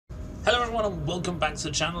Hello everyone and welcome back to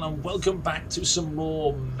the channel and welcome back to some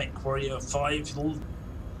more MechWarrior 5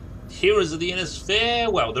 Heroes of the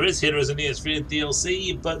Innisphere. Well, there is Heroes of the Innisphere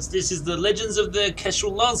DLC, but this is the Legends of the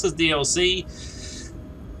Kestrel Lancers DLC.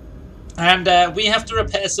 And we have to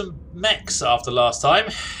repair some mechs after last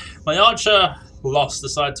time. My Archer lost the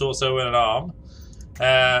side torso and an arm.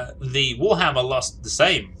 The Warhammer lost the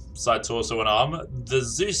same side torso and arm. The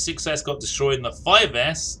Zeus 6S got destroyed in the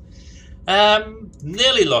 5S.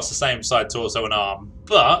 Nearly lost the same side torso and arm,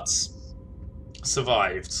 but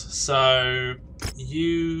survived. So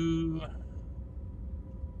you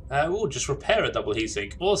will just repair a double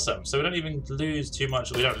heatsink. Awesome. So we don't even lose too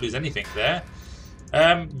much. We don't lose anything there.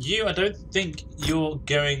 I don't think you're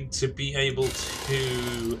going to be able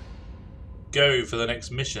to go for the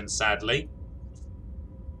next mission, sadly.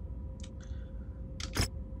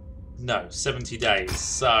 No, 70 days.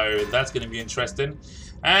 So that's going to be interesting.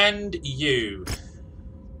 And you.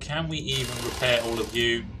 Can we even repair all of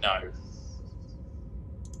you? No.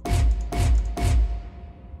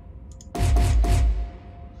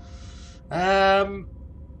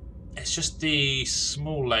 It's just the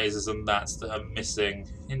small lasers and that are missing.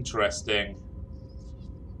 Interesting.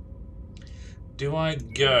 Do I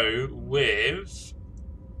go with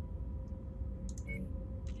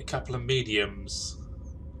a couple of mediums?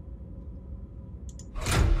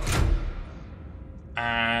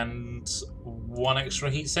 And one extra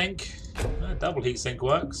heatsink. Double heatsink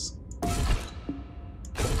works.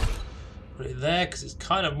 Put it there because it's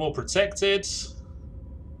kind of more protected.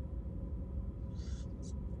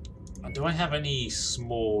 Do I have any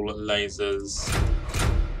small lasers?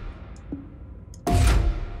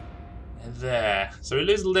 There. So we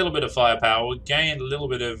lose a little bit of firepower. We gain a little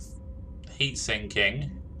bit of heat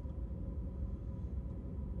sinking.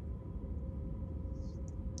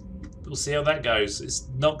 We'll see how that goes. It's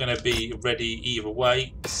not going to be ready either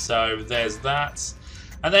way. So there's that.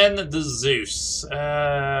 And then the Zeus.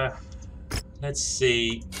 Let's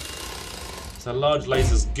see. So large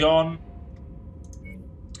laser's gone.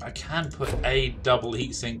 I can put a double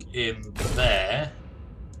heatsink in there.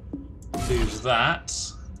 Lose that.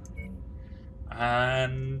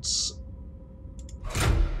 And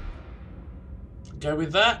go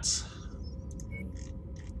with that.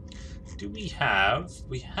 Do we have?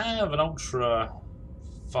 We have an Ultra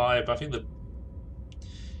 5. I think the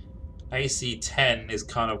AC-10 is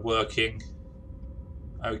kind of working.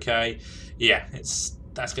 Okay. Yeah, that's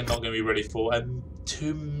not going to be ready for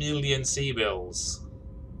 2 million C-bills.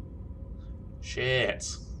 Shit.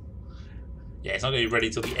 Yeah, it's not going to be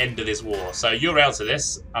ready till the end of this war. So you're out of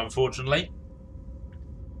this, unfortunately.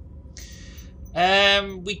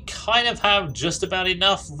 We kind of have just about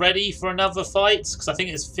enough ready for another fight, because I think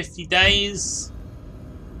it's 50 days.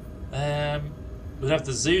 We'll have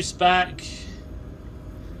the Zeus back.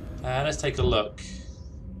 Let's take a look.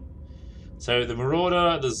 So the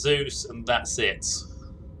Marauder, the Zeus, and that's it.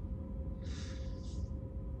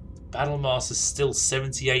 BattleMechs is still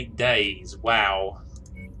 78 days. Wow.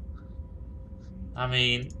 I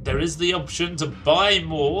mean, there is the option to buy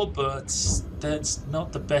more, but that's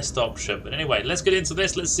not the best option. But anyway, let's get into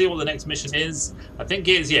this. Let's see what the next mission is. I think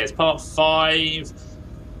it is, yeah, it's part 5.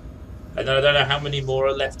 And I don't know how many more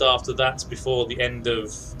are left after that before the end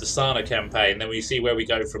of the Sana campaign. Then we see where we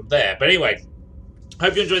go from there. But anyway,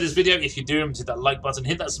 hope you enjoyed this video. If you do, remember to hit that like button,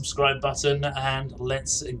 hit that subscribe button, and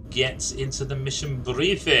let's get into the mission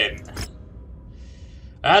briefing.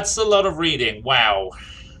 That's a lot of reading. Wow.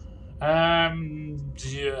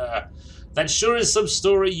 Yeah. That sure is some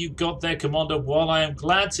story you got there, Commander. While I am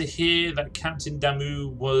glad to hear that Captain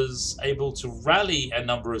Damu was able to rally a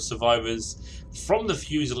number of survivors from the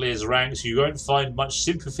Fusiliers ranks, you won't find much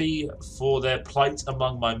sympathy for their plight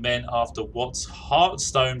among my men after what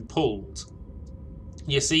Hearthstone pulled.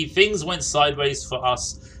 You see, things went sideways for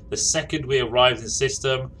us the second we arrived in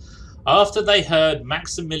system. After they heard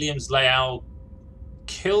Maximilian's layout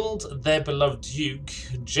killed their beloved Duke,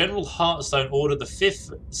 General Hearthstone ordered the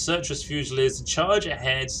 5th Searchers Fusiliers to charge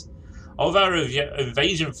ahead of our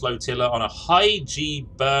invasion flotilla on a high G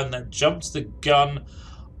burn that jumped the gun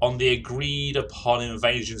on the agreed upon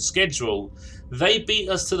invasion schedule. They beat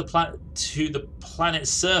us to the planet's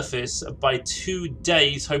surface by 2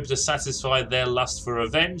 days, hoping to satisfy their lust for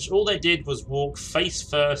revenge. All they did was walk face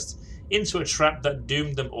first into a trap that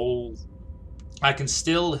doomed them all. I can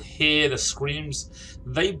still hear the screams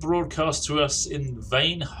they broadcast to us in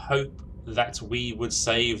vain hope that we would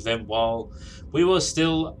save them while we were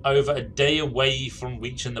still over a day away from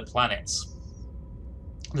reaching the planet.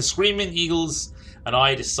 The Screaming Eagles and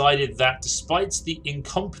I decided that despite the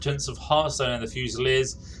incompetence of Hearthstone and the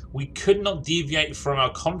Fusiliers, We could not deviate from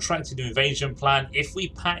our contracted invasion plan. If we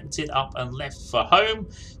packed it up and left for home,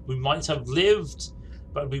 we might have lived,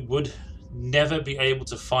 but we would never be able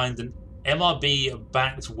to find an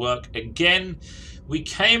MRB-backed work again. We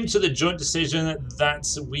came to the joint decision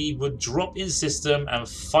that we would drop in system and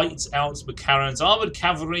fight out McCarran's armoured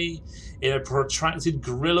cavalry in a protracted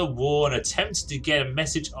guerrilla war and attempt to get a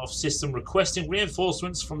message off system requesting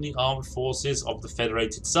reinforcements from the armed forces of the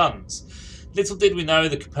Federated Suns. Little did we know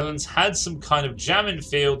the Capellans had some kind of jamming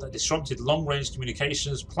field that disrupted long-range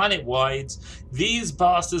communications planet-wide. These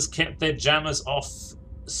bastards kept their jammers off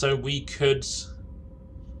so we could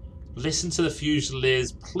listen to the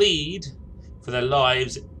Fusiliers plead for their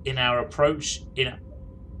lives in our approach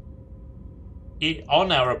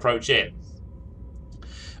on our approach in.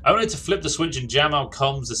 Only to flip the switch and jam our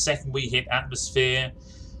comms the second we hit atmosphere.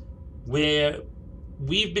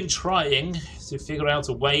 We've been trying to figure out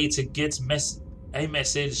a way to get a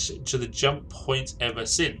message to the jump point ever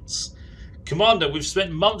since. Commander, we've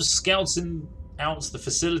spent months scouting out the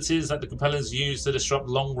facilities that the Capellans use to disrupt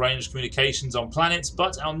long-range communications on planets,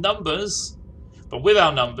 but with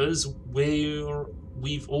our numbers,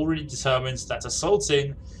 we've already determined that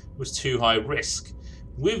assaulting was too high risk.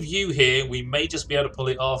 With you here, we may just be able to pull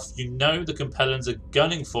it off. You know the Capellans are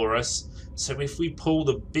gunning for us, so if we pull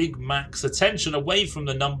the Big Mac's attention away from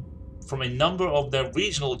a number of their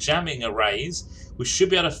regional jamming arrays, we should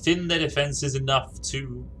be able to thin their defences enough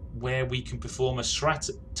to where we can perform a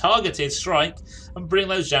targeted strike and bring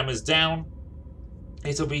those jammers down.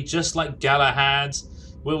 It'll be just like Galahad.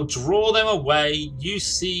 We'll draw them away. You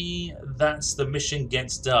see that the mission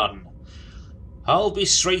gets done. I'll be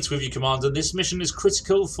straight with you, Commander. This mission is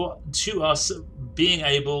critical to us being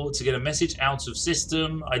able to get a message out of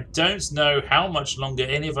system. I don't know how much longer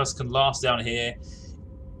any of us can last down here,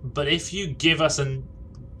 but if you give us a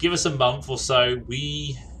month or so,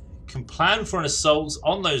 we can plan for an assault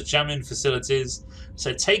on those jamming facilities.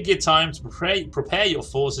 So take your time to prepare your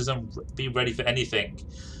forces and be ready for anything.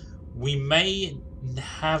 We may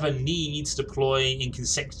have a need to deploy in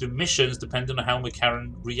consecutive missions depending on how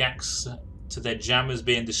McCarran reacts to their jammers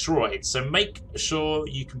being destroyed. So make sure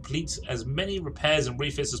you complete as many repairs and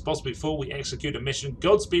refits as possible before we execute a mission.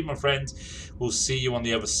 Godspeed, my friend. We'll see you on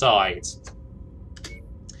the other side.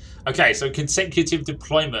 Okay, so consecutive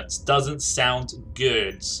deployments doesn't sound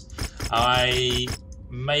good. I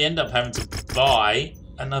may end up having to buy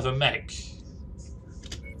another mech.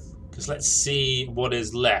 Because let's see what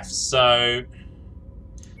is left. So,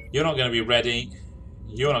 you're not going to be ready.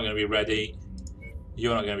 You're not going to be ready.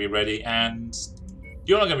 You're not going to be ready. And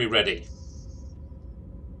you're not going to be ready.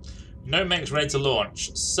 No mechs ready to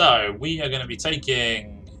launch. So, we are going to be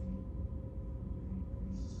taking...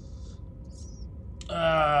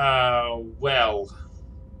 well,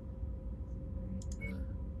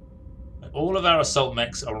 all of our assault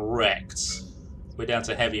mechs are wrecked. We're down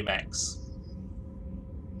to heavy mechs.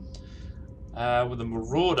 Well, the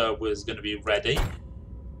Marauder was going to be ready.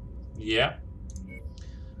 Yeah.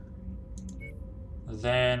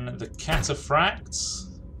 Then the Cataphract.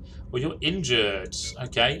 Well, you're injured.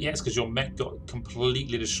 Okay, yes, because your mech got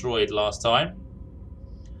completely destroyed last time.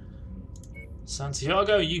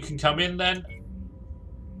 Santiago, you can come in then.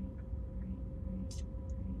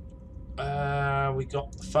 We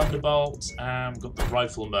got the Thunderbolt and we've got the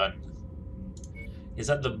Rifleman. Is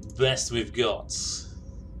that the best we've got?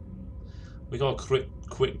 We got a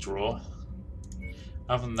quick draw.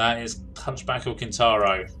 Other than that, it's Hunchback or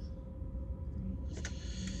Kintaro.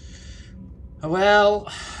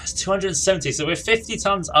 Well, it's 270, so we're 50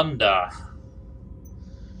 tons under.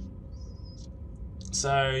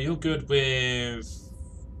 So you're good with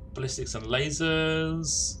ballistics and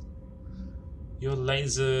lasers. Your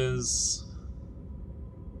lasers.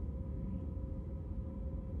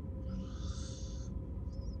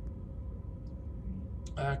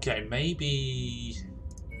 Okay, maybe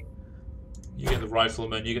you get the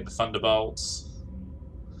Rifleman, you get the Thunderbolts.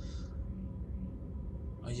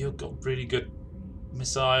 Oh, you've got really good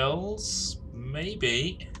missiles.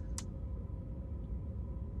 Maybe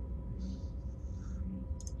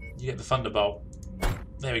you get the Thunderbolt.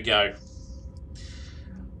 There we go.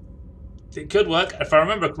 It could work. If I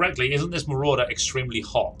remember correctly, isn't this Marauder extremely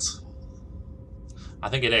hot? I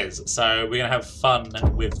think it is. So we're going to have fun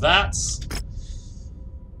with that.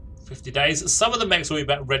 50 days. Some of the mechs will be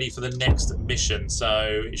back ready for the next mission,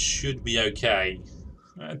 so it should be okay.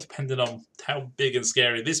 Depending on how big and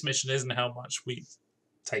scary this mission is and how much we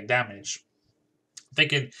take damage. I'm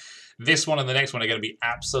thinking this one and the next one are going to be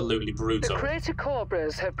absolutely brutal. The Crater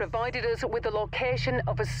Cobras have provided us with the location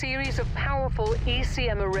of a series of powerful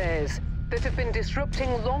ECM arrays. that have been disrupting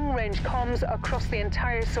long-range comms across the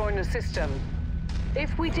entire Sorna system.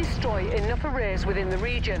 If we destroy enough arrays within the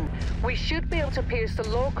region, we should be able to pierce the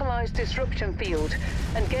localized disruption field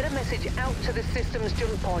and get a message out to the system's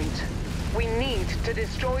jump point. We need to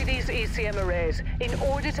destroy these ECM arrays in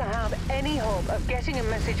order to have any hope of getting a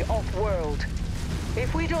message off-world.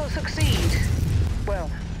 If we don't succeed, well,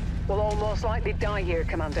 we'll all most likely die here,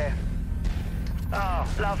 Commander. Oh,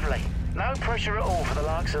 lovely. No pressure at all for the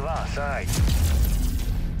likes of us, eh?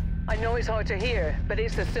 I know it's hard to hear, but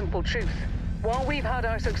it's the simple truth. While we've had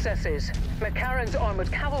our successes, McCarran's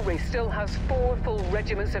armored cavalry still has 4 full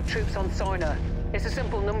regiments of troops on Sorna. It's a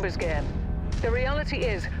simple numbers game. The reality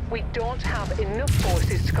is, we don't have enough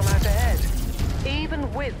forces to come out ahead.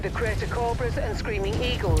 Even with the Crater Cobras and Screaming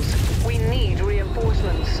Eagles, we need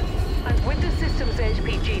reinforcements. And with the system's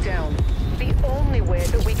HPG down, the only way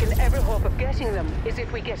that we can ever hope of getting them is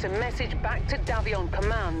if we get a message back to Davion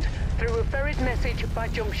Command through a ferried message by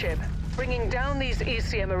jump ship. Bringing down these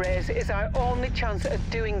ECM arrays is our only chance at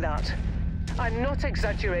doing that. I'm not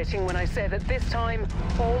exaggerating when I say that this time,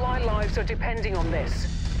 all our lives are depending on this.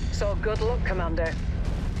 So good luck, Commander.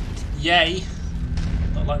 Yay.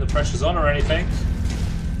 Not like the pressure's on or anything.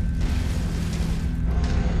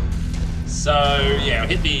 So, yeah, I'll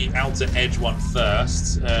hit the outer edge one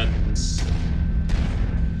first, and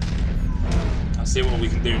I'll see what we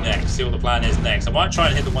can do next, see what the plan is next. I might try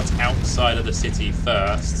and hit the ones outside of the city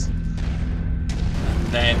first, and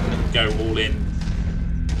then go all in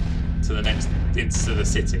to the next, into the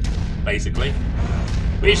city, basically.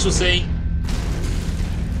 We shall see.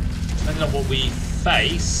 Depending on what we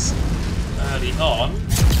face early on.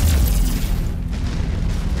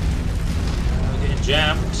 We're getting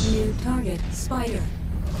jammed. New target, Spider.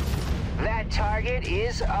 That target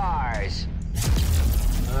is ours.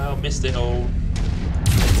 Oh, missed it all.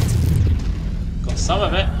 Got some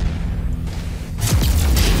of it.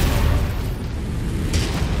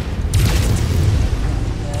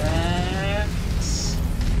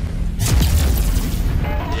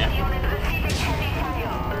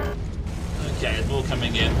 Okay, there's more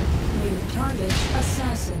coming in. New target,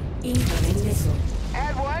 Assassin. Incoming missile.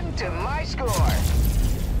 Add 1 to my score.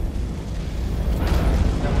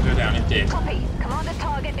 That will go down, it did. Copy. Commander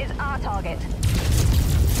target is our target.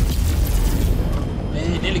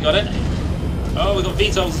 Nearly got it. Oh, we got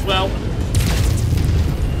VTOLs as well.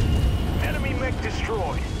 Enemy mech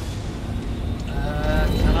destroyed.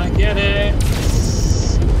 Can I get it?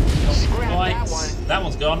 Not quite. That one. That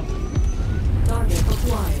one's gone. Target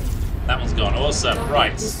acquired. That one's gone. Awesome. Target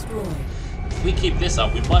Right. destroyed. If we keep this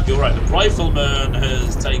up, we might be alright. The rifleman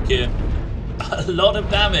has taken a lot of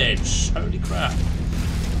damage. Holy crap.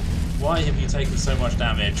 Why have you taken so much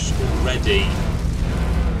damage already?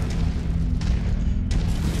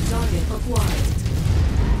 Target acquired.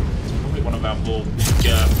 It's probably one of our more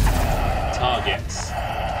weaker targets.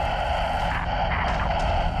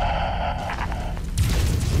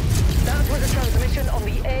 That was a transmission on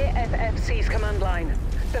the AFFC's command line.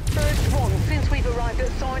 The first one since we've arrived at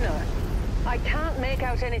Sorna. I can't make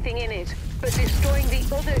out anything in it, but destroying the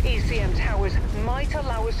other ECM towers might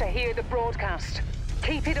allow us to hear the broadcast.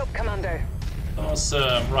 Keep it up, Commander.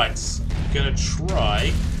 Awesome. Right. I'm going to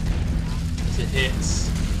try to hit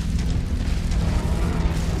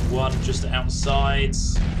one just outside.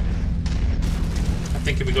 I'm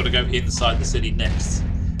thinking we've got to go inside the city next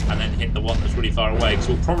and then hit the one that's really far away, because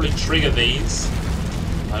we'll probably trigger these.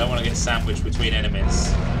 I don't want to get sandwiched between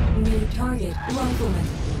enemies. New target, Rifleman.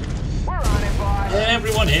 We're on it, boys.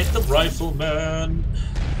 Everyone hit the rifleman.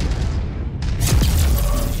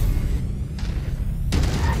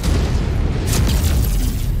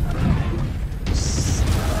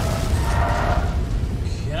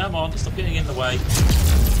 Come on, stop getting in the way.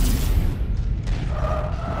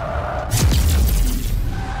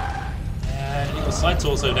 And you got the side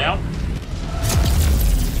torso down.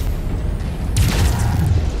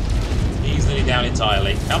 He's nearly down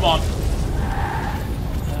entirely. Come on.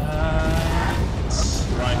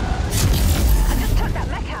 Right. I just took that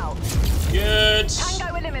mech out. Good.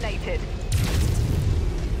 Tango eliminated.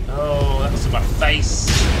 Oh, that was in my face.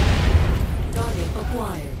 Target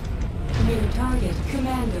acquired. New target,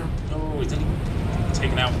 Commando. Oh, he's only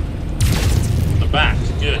taken out the back.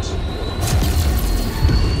 Good.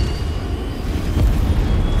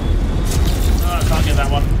 Oh, I can't get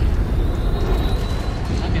that one.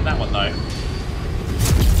 Can't get that one though.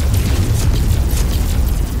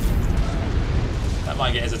 That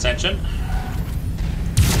might get his attention.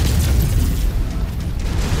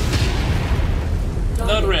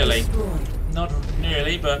 Not really. Destroyed. Not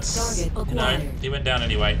nearly, but you know, he went down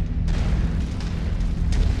anyway.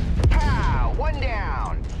 Pow! 1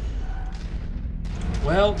 down.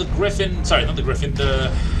 Well, the Griffin... Sorry, not the Griffin.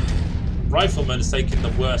 The Rifleman has taken the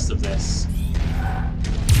worst of this.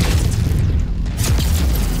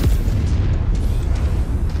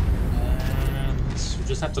 And we'll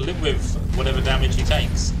just have to live with whatever damage he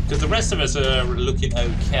takes. Because the rest of us are looking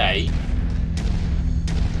okay.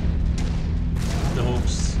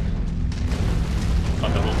 Thunderhawks.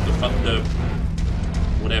 The Thunder...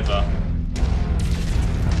 whatever.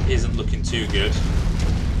 Isn't looking too good.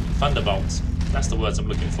 Thunderbolts. That's the words I'm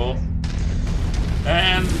looking for.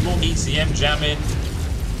 And more ECM jamming.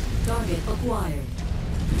 Target acquired.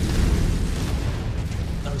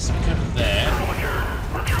 There's something over there.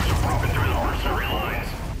 Our troops have broken through the mercenary lines.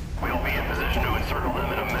 We'll be in position to encircle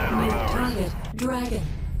them in a matter New of hours. target, Dragon.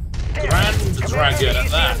 Grand Dragon at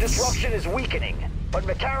that. Disruption is weakening, but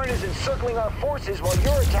McCarran is encircling our forces while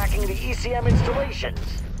you're attacking the ECM installations.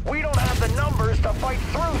 We don't have the numbers to fight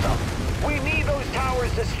through them. We need those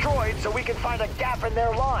towers destroyed so we can find a gap in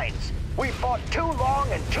their lines. We fought too long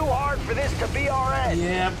and too hard for this to be our end.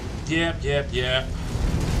 Yep.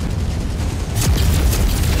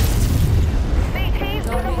 CT's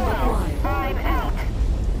to the wall. I'm out.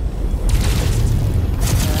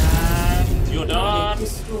 And you're Target done.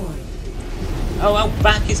 destroyed. Oh, our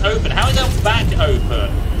back is open. How is our back open?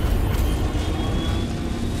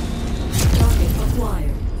 Target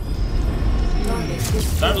acquired. Target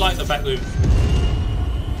destroyed. Don't like the fact we've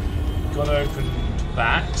got open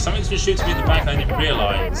back. Something's been shooting me in the back and I didn't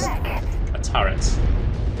realise. A turret.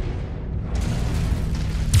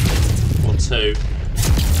 Or two.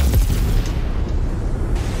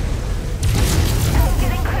 I'm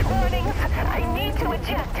getting quick warnings. I need to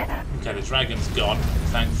eject. Okay, the dragon's gone,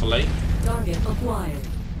 thankfully. Target acquired.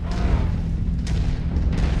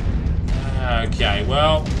 Okay,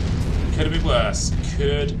 well, could have been worse.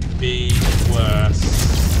 Could be worse.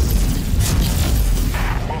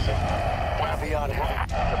 Davion has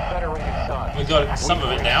the Federated Sun. We got some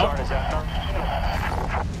of it now.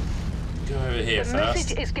 Go over here The first.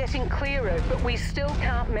 message is getting clearer, but we still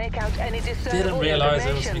can't make out any discernible Didn't realise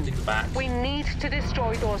there was information. something in the back. We need to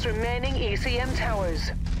destroy those remaining ECM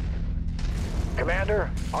towers. Commander,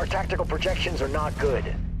 our tactical projections are not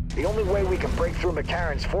good. The only way we can break through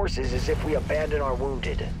McCarran's forces is if we abandon our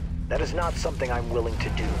wounded. That is not something I'm willing to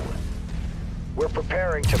do. We're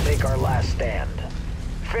preparing to make our last stand.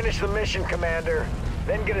 Finish the mission, Commander,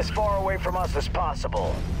 then get as far away from us as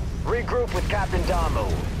possible. Regroup with Captain Damu.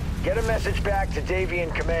 Get a message back to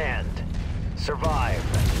Davion Command. Survive.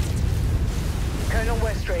 Colonel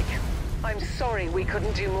Westrake, I'm sorry we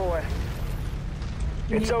couldn't do more.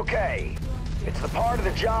 It's okay. It's the part of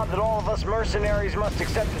the job that all of us mercenaries must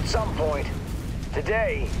accept at some point.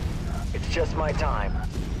 Today, it's just my time.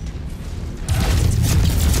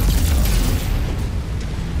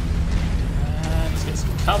 Let's get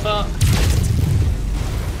some cover.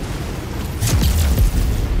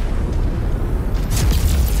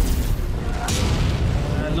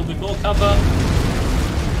 A little bit more cover.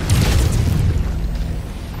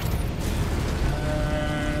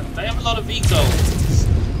 They have a lot of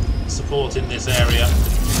VTOL support in this area.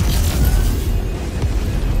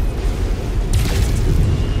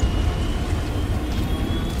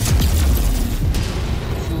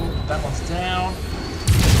 Cool, that one's down.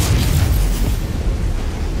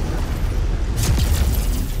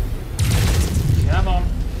 Come on.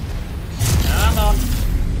 Come on.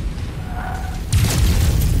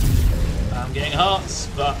 I'm getting hearts,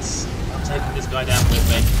 but I'm taking this guy down with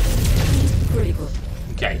me. Critical.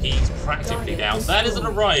 Okay, he's practically down. That is an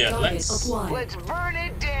Orion. Let's Let's burn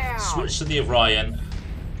it down! switch to the Orion.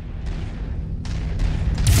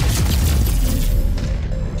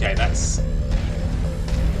 Okay, that's a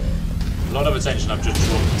lot of attention I've just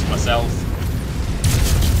drawn to myself.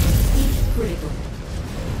 Critical.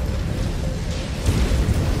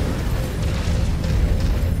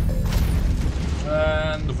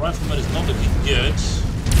 And the Rifleman is not looking good.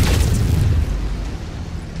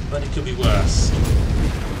 But it could be worse.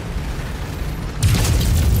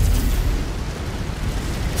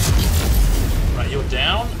 Right, you're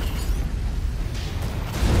down.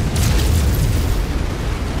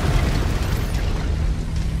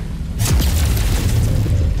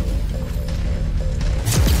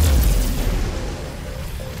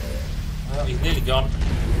 Well, he's nearly gone.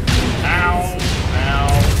 Ow! Ow!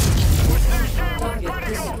 Target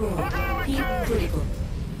destroyed. Heat critical.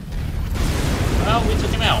 Well, we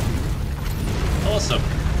took him out. Awesome.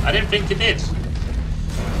 I didn't think it did.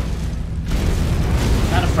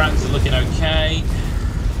 Cataphracts is looking okay.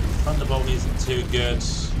 Thunderbolt isn't too good.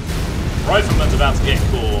 Rifleman's about to get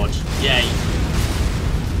cored. Yay.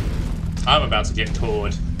 I'm about to get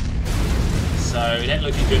cored. So it ain't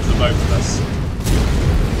looking good for both of us.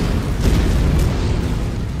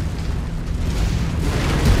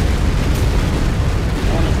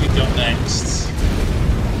 we got next?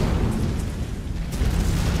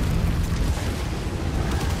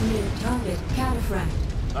 New target cataphract.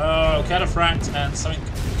 Oh, cataphract and something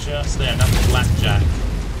just there. Another blackjack.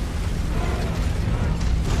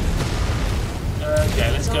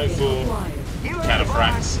 Okay, let's go for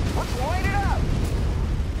cataphracts. Let's light it up.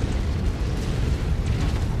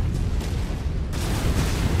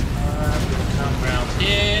 I'm gonna come round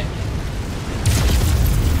here.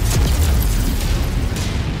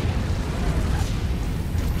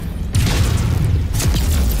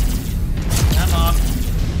 Come on.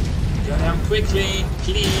 Go down quickly,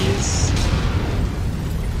 please.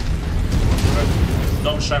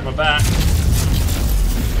 Not show my back.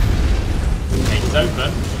 Gate is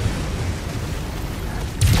open.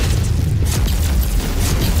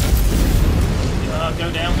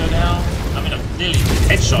 Go down, go down. I mean, I've nearly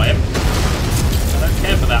headshot him. I don't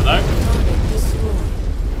care for that though.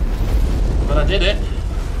 But I did it.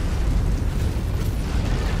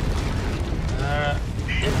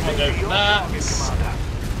 If I go for that,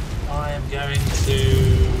 I am going to.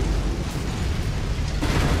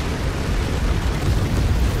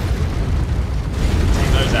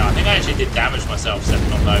 Those out. I think I actually did damage myself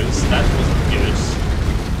setting on those. That wasn't good.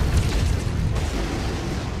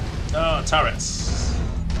 Oh, turrets.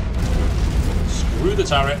 Screw the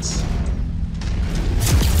turrets.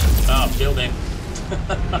 Oh, building.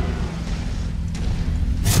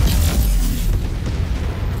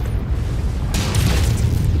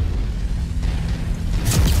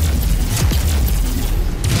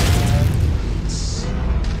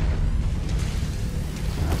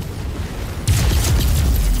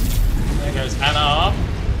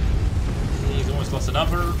 He's almost lost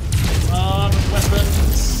another arm and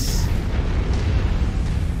weapons.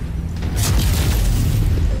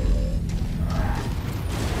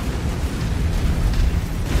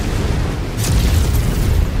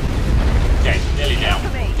 Okay, nearly down.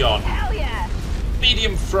 Gone. Hell yeah!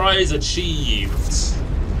 Medium fries achieved.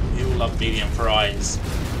 You all love medium fries.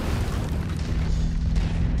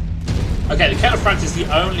 Okay, the cataphract is the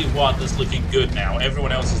only one that's looking good now.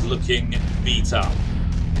 Everyone else is looking beat up.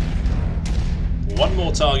 One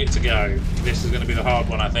more target to go. This is going to be the hard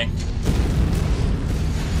one, I think.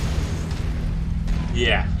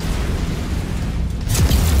 Yeah.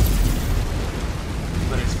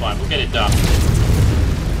 But it's fine. We'll get it done.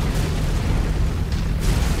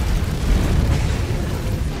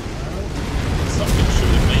 Something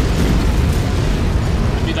shooting me.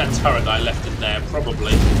 Maybe that turret I left in there.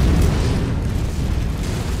 Probably.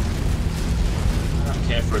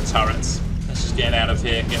 Care for a turret. Let's just get out of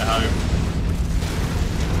here and get home.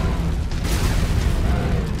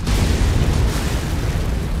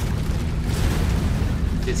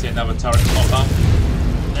 Did see another turret pop up.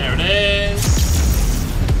 There it is.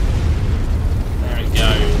 There it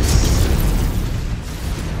goes.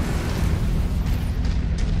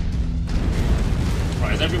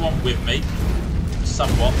 Right, is everyone with me?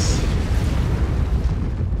 Somewhat.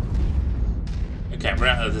 Okay, we're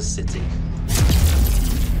out of the city.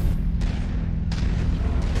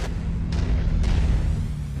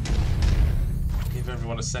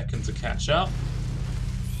 Everyone a second to catch up.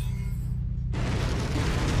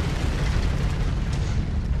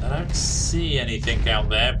 I don't see anything out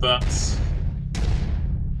there, but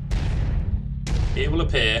it will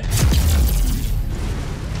appear.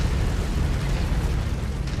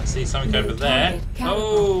 I see something over there.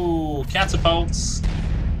 Oh, catapults.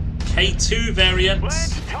 K2 variant.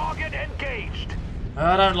 Target engaged.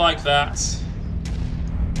 I don't like that.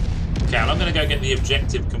 Okay, I'm going to go get the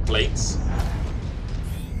objective complete.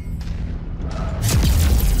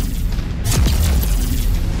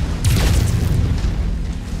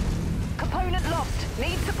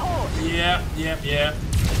 Need support. Yeah.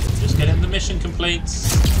 Just getting the mission complete.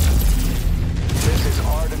 This is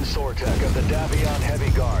Arden Sortek of the Davion Heavy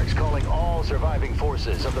Guards, calling all surviving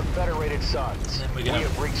forces of the Federated Suns. We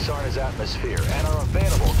have reached Sarna's atmosphere and are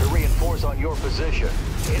available to reinforce on your position.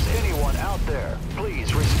 Is anyone out there?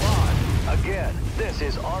 Please respond. Again, this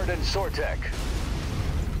is Arden Sortek.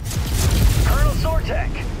 Colonel Sortek,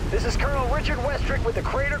 this is Colonel Richard Westrick with the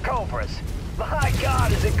Crater Cobras. My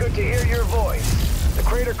God, is it good to hear your voice. The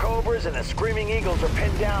Crater Cobras and the Screaming Eagles are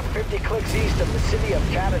pinned down 50 clicks east of the city of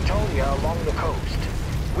Catatonia along the coast.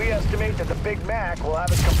 We estimate that the Big Mac will have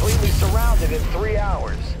us completely surrounded in 3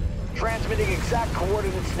 hours. Transmitting exact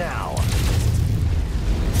coordinates now.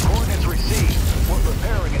 Coordinates received. We're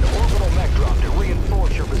preparing an orbital mech drop to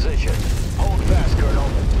reinforce your position. Hold fast, Colonel.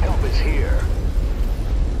 Help is here.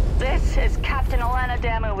 This is Captain Alana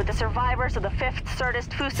Damu with the survivors of the 5th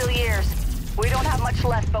Certist Fusiliers. We don't have much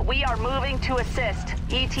left, but we are moving to assist.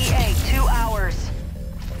 ETA 2 hours.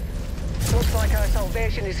 our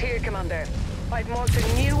salvation is here, Commander. I've marked a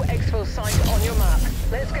new exfil site on your map.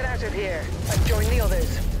 Let's get out of here and join the others.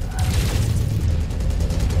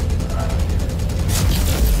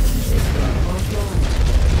 System offline.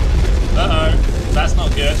 Uh-oh, that's not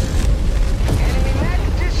good. Enemy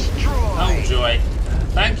mech destroyed. Oh joy.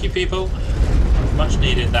 Thank you, people. Much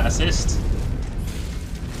needed, that assist.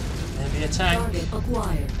 Maybe a tank. Target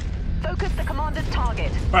acquired. Focus the commander's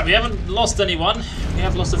target. Right, we haven't lost anyone. We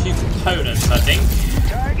have lost a few components, I think.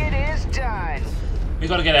 Target is done. We've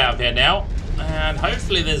got to get out of here now. And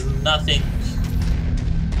hopefully there's nothing...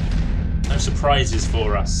 no surprises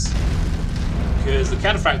for us. Because the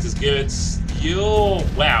cataphract is good. You're...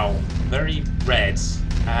 wow. Very red.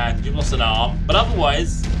 And you've lost an arm. But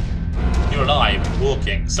otherwise, you're alive and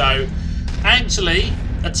walking. So, actually,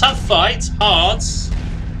 a tough fight. Hard.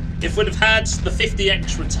 If we'd have had the 50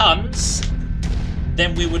 extra tons,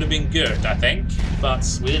 then we would have been good, I think. But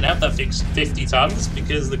we didn't have that 50 tons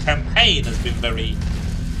because the campaign has been very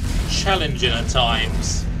challenging at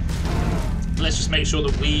times. Let's just make sure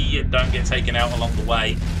that we don't get taken out along the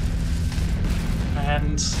way.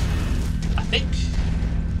 And I think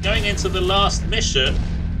going into the last mission,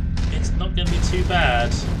 it's not going to be too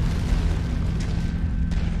bad.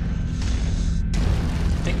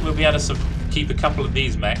 I think we'll be able to keep a couple of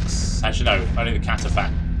these mechs. Actually, no, only the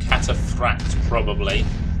cataphract probably.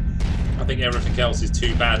 I think everything else is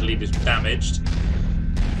too badly damaged.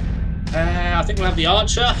 I think we'll have the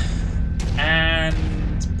archer and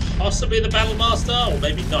possibly the battlemaster, or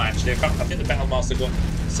maybe not actually. I think the battlemaster got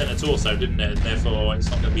sent a torso, didn't it? And therefore, it's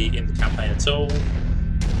not going to be in the campaign at all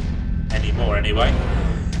anymore, anyway.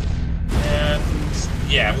 And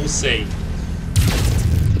yeah, we'll see.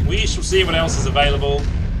 We shall see what else is available.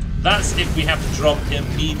 That's if we have to drop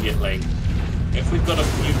immediately. If we've got a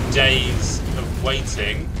few days of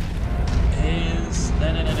waiting,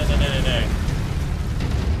 no.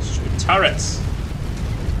 Stupid turrets.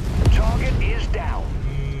 Target is down.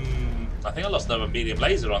 I think I lost another medium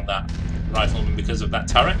laser on that rifleman because of that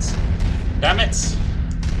turret. Damn it.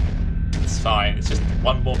 It's fine. It's just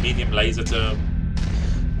one more medium laser to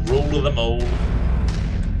rule them all.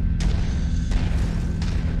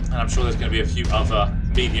 And I'm sure there's going to be a few other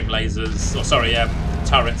medium lasers, or sorry,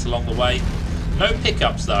 turrets along the way. No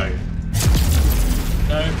pickups though.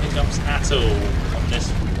 No pickups at all on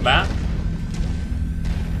this map.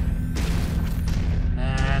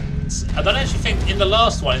 And I don't actually think in the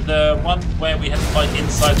last one, the one where we had to fight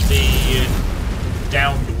inside the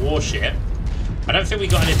downed warship, I don't think we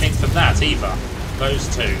got anything from that either. Those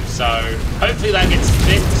two. So hopefully that gets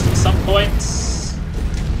fixed at some point.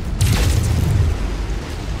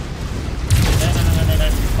 No.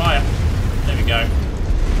 Fire. There we go.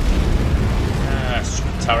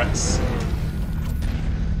 Stupid turrets.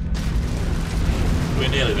 We're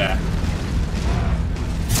nearly there.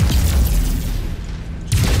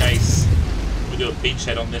 Just in case we do a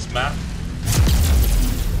beachhead on this map.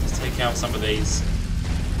 Let's take out some of these.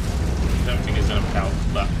 I don't think it's going to help,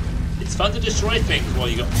 but it's fun to destroy things while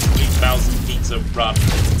you got 3,000 feet to run.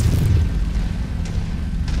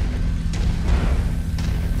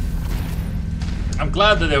 I'm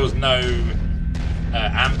glad that there was no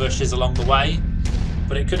ambushes along the way,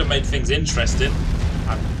 but it could have made things interesting.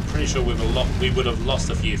 I'm pretty sure we would have lost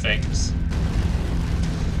a few things,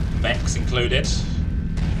 mechs included.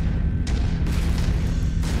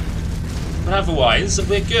 But otherwise,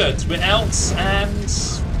 we're good. We're out and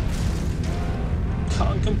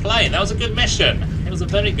can't complain. That was a good mission. It was a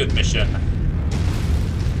very good mission.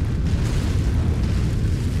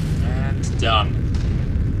 And done.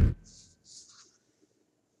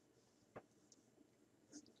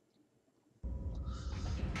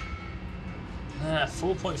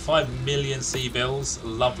 4.5 million sea bills,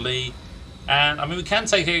 lovely. And I mean, we can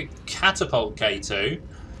take a catapult K2.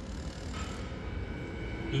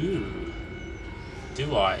 Ooh,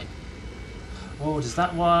 do I? Oh, does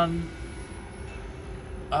that one?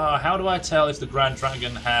 How do I tell if the Grand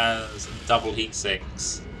Dragon has double heat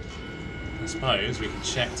sinks? I suppose we can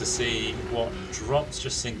check to see what drops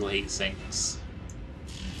just single heat sinks.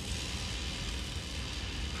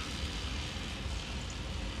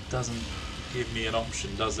 Doesn't give me an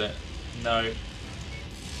option, does it? No.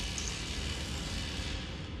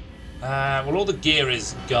 Well, all the gear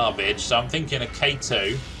is garbage, so I'm thinking a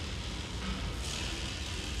K2.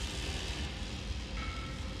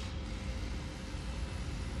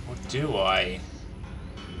 Or do I?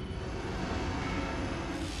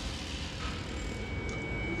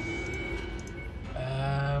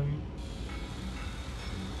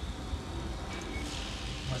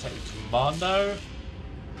 I'll take the Commando,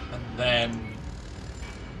 and then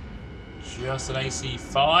Just an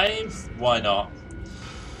AC5? Why not?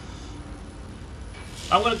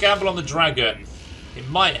 I'm going to gamble on the dragon. It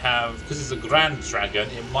might have, because it's a grand dragon,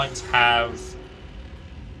 it might have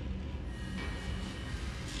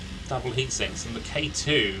double heat sinks. And the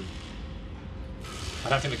K2, I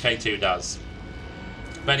don't think the K2 does.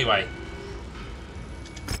 But anyway,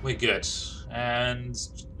 we're good. And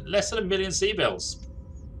less than 1 million sea bills.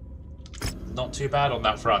 Not too bad on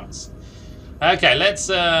that front. Okay, let's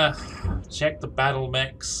check the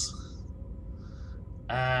BattleMechs.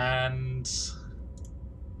 And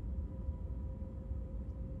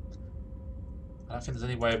I don't think there's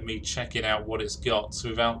any way of me checking out what it's got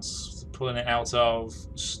without pulling it out of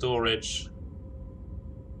storage.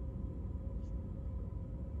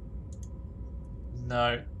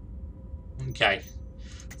 No. Okay.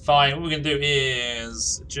 Fine. What we're going to do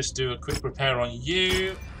is just do a quick repair on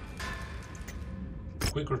you.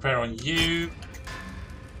 Quick repair on you.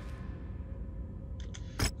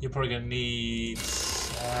 You're probably going to need,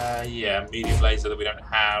 yeah, medium laser that we don't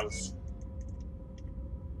have.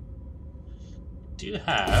 Do you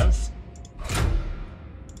have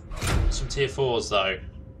some tier 4s though?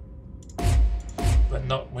 But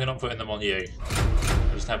not, we're not putting them on you. I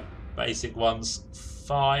just have basic ones.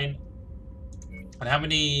 Fine. And how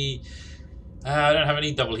many? I don't have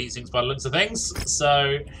any double heat sinks by the looks of things,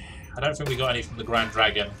 so I don't think we got any from the Grand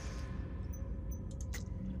Dragon.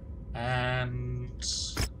 And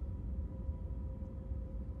just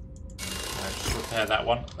repair that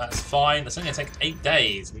one. That's fine. That's only going to take 8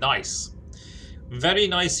 days. Nice. Very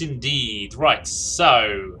nice indeed. Right,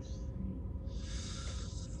 so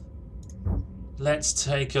let's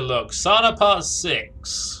take a look. Sana Part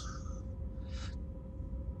 6.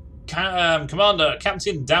 Commander,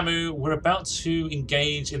 Captain Damu, we're about to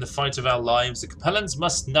engage in the fight of our lives. The Capellans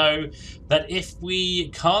must know that if they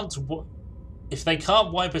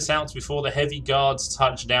can't wipe us out before the heavy guards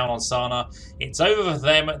touch down on Sana, it's over for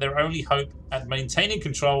them. Their only hope at maintaining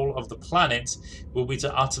control of the planet will be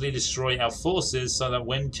to utterly destroy our forces so that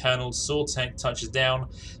when Colonel Sortek touches down,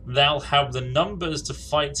 they'll have the numbers to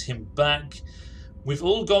fight him back. We've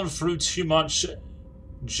all gone through too much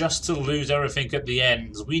just to lose everything at the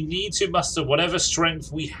end. We need to muster whatever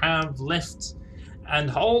strength we have left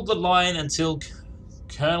and hold the line until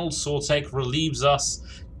Colonel Sortek relieves us.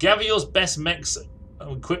 Gather your best mechs,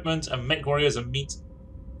 equipment, and MechWarriors and meet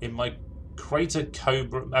my crater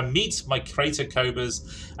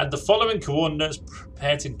cobras at the following coordinates.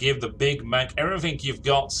 Prepare to give the Big Mac everything you've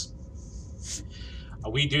got.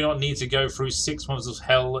 We do not need to go through 6 months of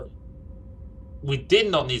hell. We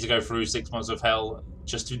did not need to go through 6 months of hell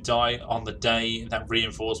just to die on the day that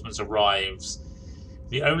reinforcements arrives.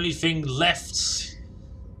 The only thing left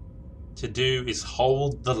to do is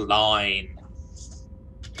hold the line.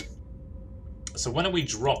 So when are we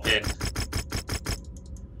dropping?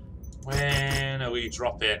 When are we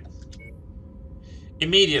dropping?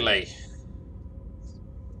 Immediately.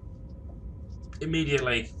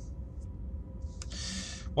 Immediately.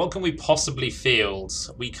 What can we possibly field?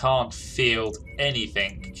 We can't field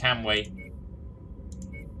anything, can we?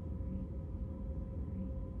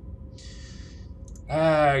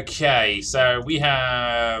 Okay, so we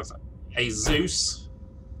have a Zeus.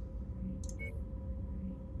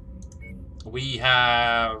 We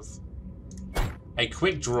have a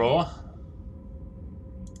quick draw.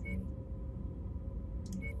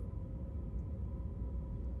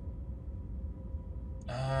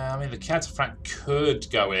 I mean, the Cataphract could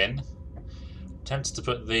go in. I'm tempted to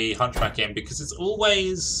put the Hunchback in because it's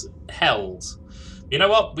always held. You know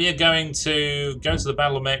what? We are going to go to the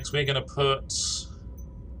BattleMechs. We're going to put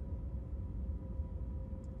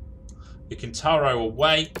the Kintaro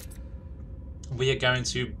away. We are going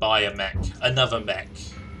to buy a mech. Another mech.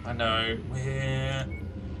 I know. We're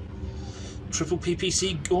triple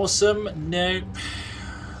PPC awesome. Nope.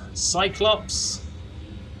 Cyclops.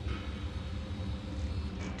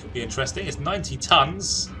 Could be interesting. It's 90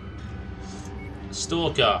 tons.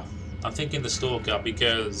 Stalker. I'm thinking the Stalker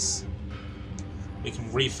because we can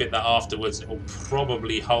refit that afterwards. It will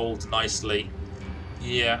probably hold nicely.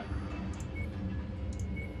 Yeah.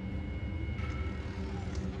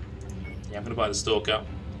 Yeah, I'm going to buy the Stalker.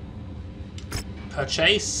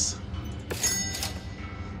 Purchase.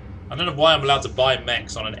 I don't know why I'm allowed to buy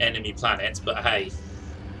mechs on an enemy planet, but hey,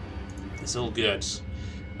 it's all good.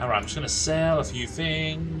 Alright, I'm just going to sell a few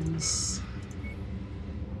things.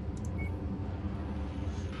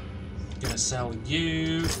 Going to sell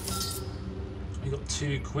you. You got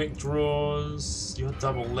 2 quick draws. You're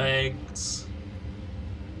double legged.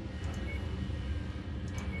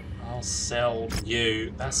 I'll sell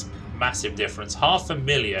you. That's massive difference.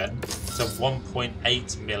 500,000 to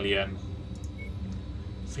 1.8 million.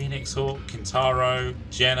 Phoenix Hawk, Kintaro,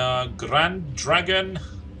 Jenna, Grand Dragon.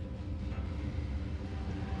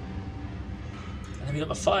 And then we got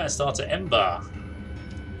the Firestarter Ember.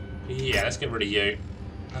 Yeah, let's get rid of you.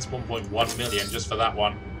 That's 1.1 million just for that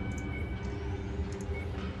one.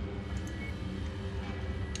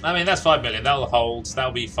 I mean, that's 5 million. That'll hold.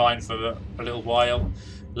 That'll be fine for a little while.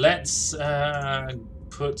 Let's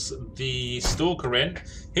put the Stalker in.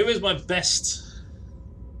 Who is my best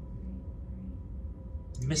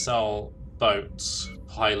missile boat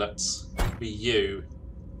pilot? Be you.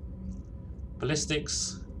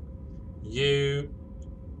 Ballistics. You.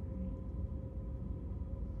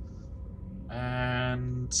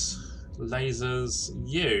 And lasers.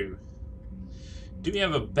 You. Do we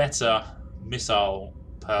have a better missile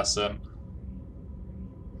person?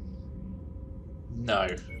 No.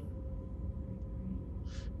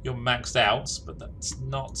 You're maxed out, but that's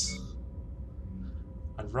not...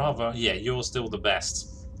 I'd rather... Yeah, you're still the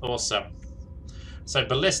best. Awesome. So,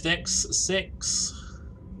 ballistics, 6.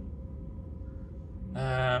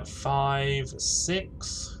 5,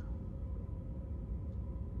 6.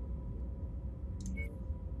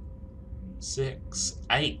 6,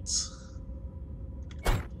 8.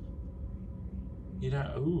 You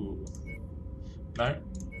know, ooh. No.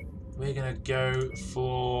 We're going to go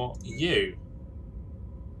for you.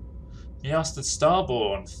 Master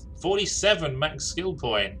Starborn. 47 max skill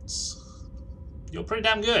points. You're pretty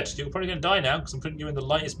damn good. You're probably going to die now because I'm putting you in the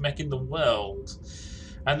lightest mech in the world.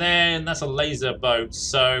 And then that's a laser boat.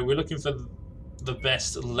 So we're looking for the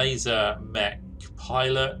best laser mech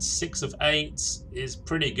pilot. 6 of 8 is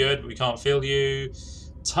pretty good, but we can't feel you.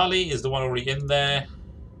 Tully is the one already in there.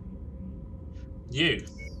 You.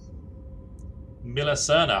 Miller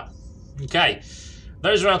Cerner. Okay.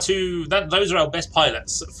 Those are our those are our best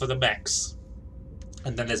pilots for the mechs.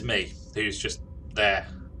 And then there's me, who's just there.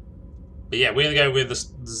 But yeah, we're going to go with the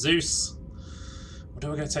Zeus. Or do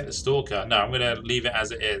we going to take the Stalker? No, I'm going to leave it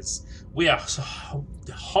as it is. We are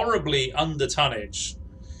horribly under tonnage.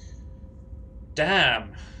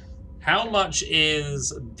 Damn. How much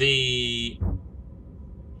is the...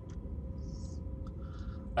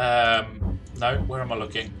 no, where am I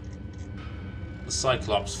looking? The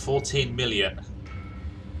Cyclops, 14 million.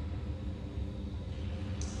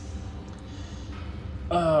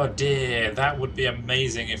 Oh dear, that would be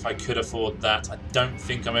amazing if I could afford that. I don't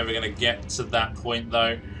think I'm ever going to get to that point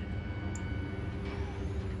though.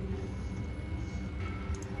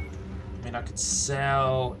 I mean, I could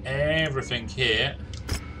sell everything here.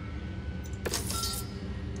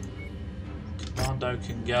 Commando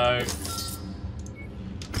can go.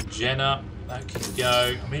 Jenna, that can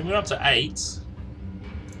go. I mean, we're up to 8.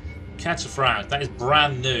 Catch a frag, that is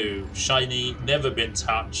brand new. Shiny, never been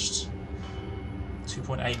touched.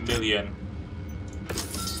 2.8 million.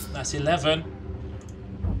 That's 11.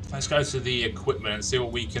 Let's go to the equipment and see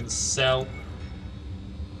what we can sell.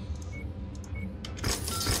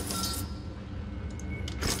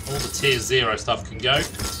 All the tier 0 stuff can go.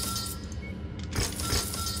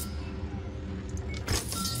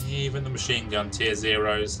 Even the machine gun tier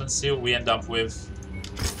 0s. Let's see what we end up with.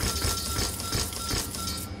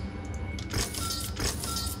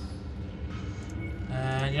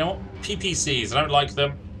 And you know what? PPCs, I don't like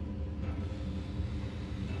them.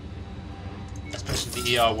 Especially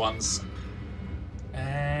the ER ones.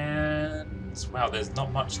 And wow, there's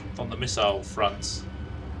not much on the missile front.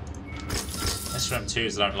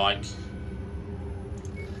 SRM2s I don't like.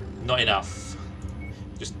 Not enough.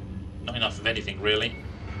 Just not enough of anything really.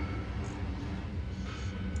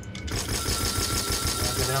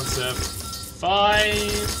 I'll go down to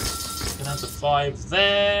 5. Go down to 5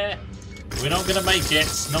 there. We're not going to make it,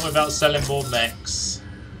 not without selling more mechs.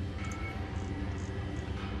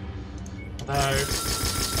 Although,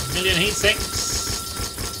 1 million heat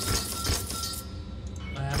sinks.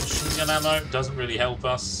 Machine gun ammo doesn't really help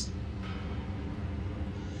us.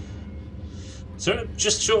 So,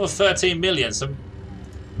 just short of 13 million. So,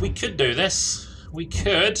 we could do this. We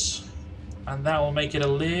could. And that will make it a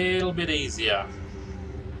little bit easier.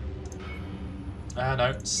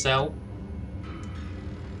 No, sell.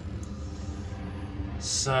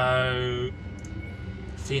 So,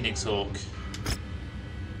 Phoenix Hawk,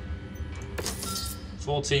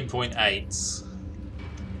 14.8,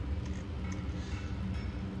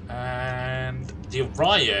 and the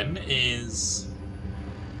Orion is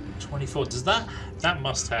 24. Does that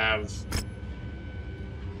must have?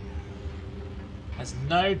 Has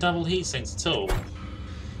no double heat sinks at all.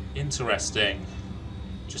 Interesting.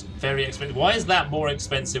 Just very expensive. Why is that more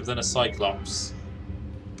expensive than a Cyclops?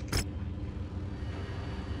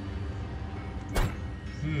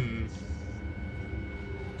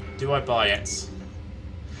 Do I buy it?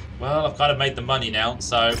 Well, I've kind of made the money now,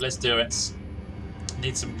 so let's do it.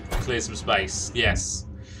 Need some clear some space. Yes.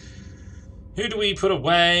 Who do we put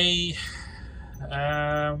away?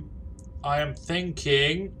 I am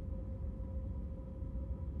thinking.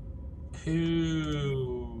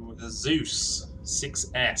 Who? Zeus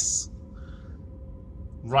 6S.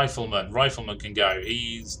 Rifleman. Rifleman can go.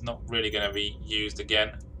 He's not really going to be used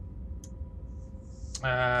again.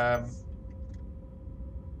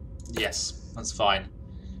 Yes, that's fine.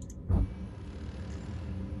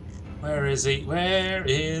 Where is he? Where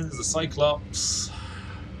is the Cyclops?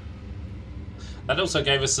 That also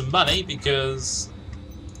gave us some money because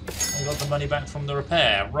we got the money back from the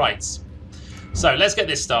repair. Right. So let's get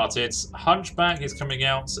this started. Hunchback is coming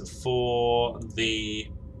out for the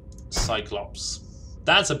Cyclops.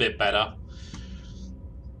 That's a bit better.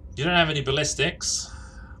 You don't have any ballistics,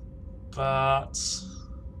 but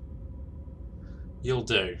you'll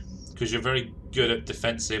do because you're very good at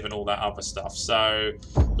defensive and all that other stuff. So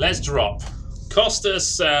let's drop. Cost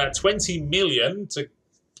us 20 million to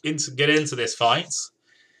get into this fight.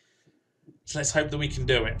 So let's hope that we can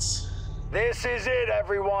do it. This is it,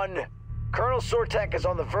 everyone. Colonel Sortek is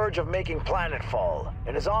on the verge of making planetfall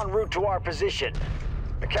and is en route to our position.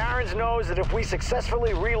 McCarran's knows that if we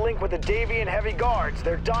successfully relink with the Davion heavy guards,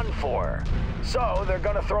 they're done for. So they're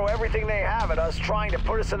gonna throw everything they have at us trying to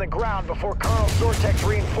put us in the ground before Colonel Sortek's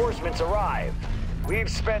reinforcements arrive. We've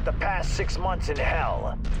spent the past 6 months in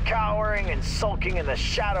hell, cowering and sulking in the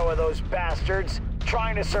shadow of those bastards,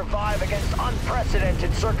 trying to survive against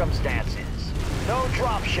unprecedented circumstances. No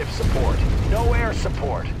dropship support, no air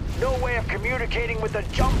support, no way of communicating with the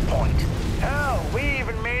jump point. Hell, we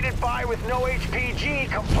even made it by with no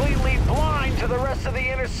HPG, completely blind to the rest of the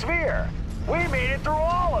inner sphere. We made it through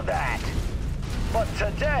all of that. But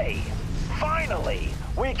today, finally,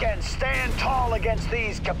 we can stand tall against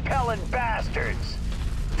these Capellan bastards.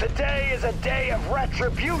 Today is a day of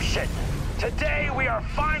retribution. Today we are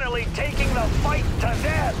finally taking the fight to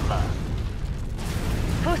them.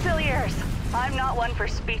 Fusiliers, I'm not one for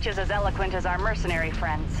speeches as eloquent as our mercenary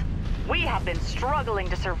friends. We have been struggling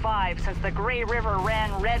to survive since the Grey River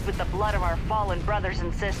ran red with the blood of our fallen brothers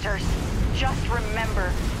and sisters. Just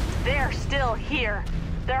remember, they're still here.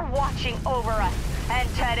 They're watching over us. And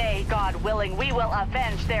today, God willing, we will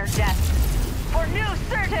avenge their deaths. For New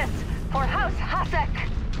Certus! For House Hasek!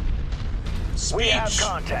 Speech. We have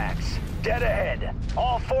contacts. Dead ahead.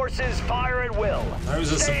 All forces fire at will.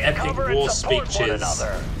 Those are some Stay in epic cover war and support speeches. one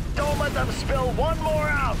another. Don't let them spill one more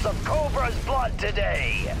ounce of Cobra's blood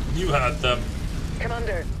today. You heard them.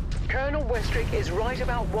 Commander, Colonel Westrick is right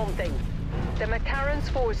about one thing. The McCarran's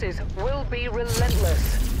forces will be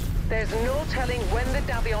relentless. There's no telling when the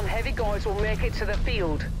Davion heavy guards will make it to the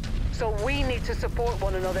field. So we need to support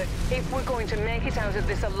one another if we're going to make it out of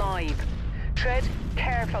this alive. Tread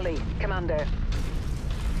carefully, Commander.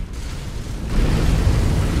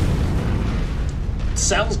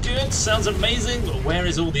 Sounds good, sounds amazing, but where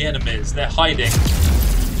is all the enemies? They're hiding.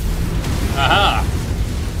 Aha!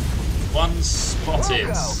 One spotted.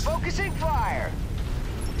 Wilco, focusing fire.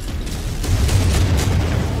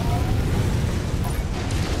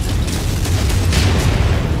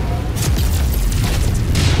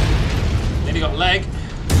 Nearly got leg.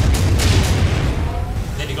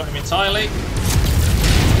 Nearly got him entirely.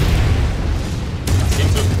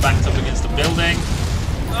 Seems to have backed up against the building.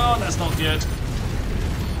 Oh, that's not good.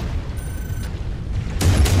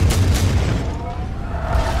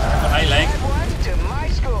 Got a leg.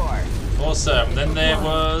 Awesome. Then there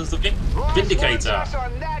was the Vindicator.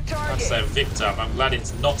 That's a Victor. I'm glad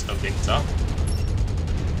it's not a Victor.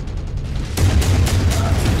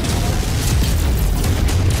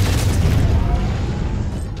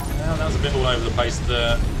 Well, that was a bit all over the place,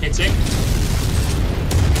 the hitting.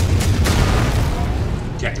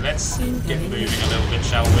 Okay, let's get moving a little bit,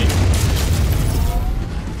 shall we?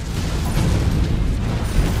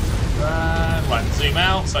 Right, zoom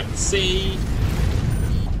out so I can see.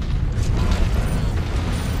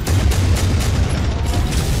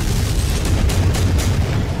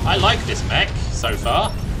 I like this mech so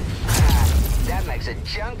far. That makes a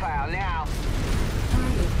junk pile now.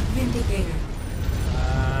 Target Vindicator.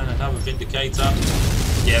 And another Vindicator.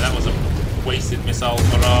 Yeah, that was a wasted missile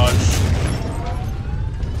barrage.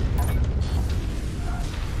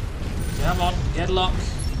 Come on, get lock.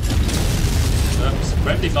 Oops,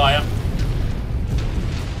 friendly fire.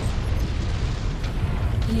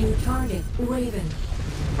 New target Raven.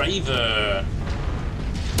 Raven.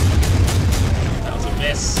 That was a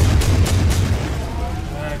miss.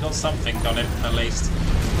 Got something on it, at least.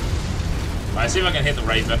 Right, see if I can hit the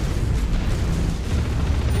Raven.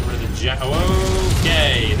 Get rid of the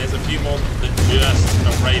Okay, there's a few more than just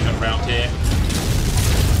a Raven round here.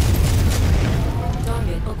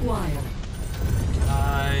 Target acquired.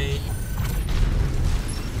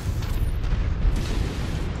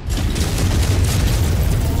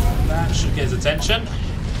 That should get his attention. I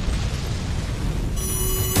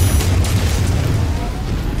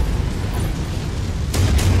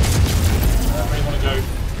don't really want to go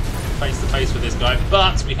face to face with this guy,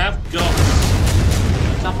 but we have got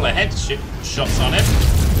a couple of head shots on him.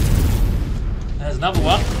 There's another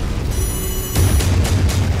one.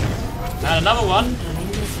 And another one.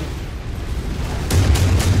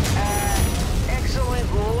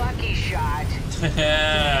 Excellent lucky shot.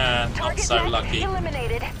 Not so lucky.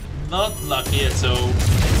 Eliminated. Not lucky at all.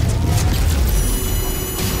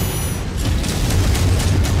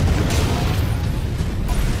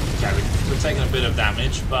 Okay, we're taking a bit of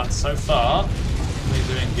damage, but so far we're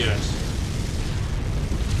doing good.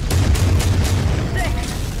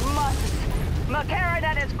 6 months. McCarran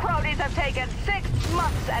and his cronies have taken 6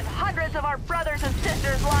 months and hundreds of our brothers and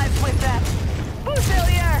sisters' lives with them.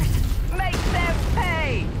 Fusiliers, make them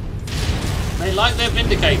pay. They like their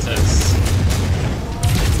vindicators.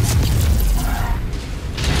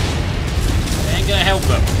 They ain't gonna help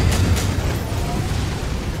them.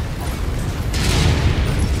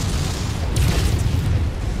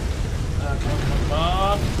 Come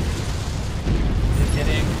on. They're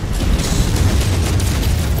getting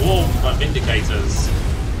warmed by vindicators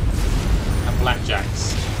and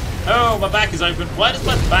blackjacks. Oh, my back is open. Why does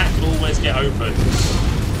my back always get opened?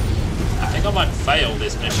 I think I might fail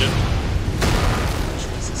this mission.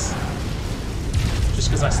 Jesus. Just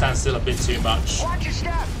because I stand still a bit too much. Watch your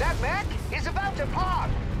step. That mech is about to pop.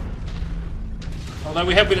 Although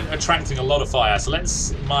we have been attracting a lot of fire, so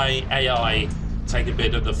let's my AI take a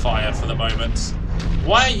bit of the fire for the moment.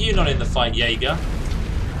 Why are you not in the fight, Jaeger?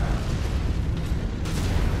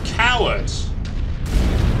 Coward.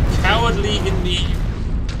 Cowardly in the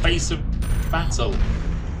face of battle.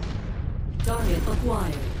 Target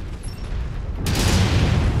acquired.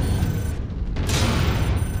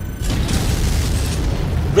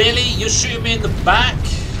 Really? You're shooting me in the back?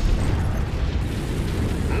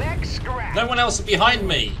 Mech scrap. No one else is behind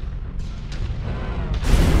me.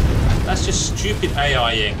 That's just stupid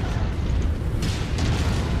AIing.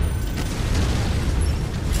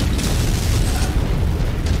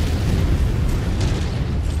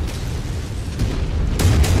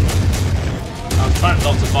 I'm trying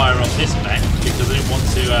not to fire on this mech because I didn't want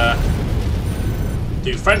to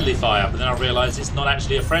do friendly fire, but then I realised it's not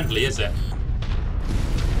actually a friendly, is it?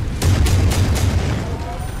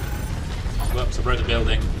 Whoops, I broke the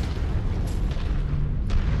building.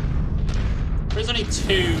 There's only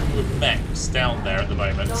 2 mechs down there at the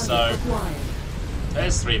moment, so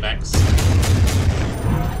there's 3 mechs.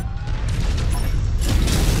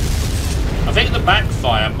 I think the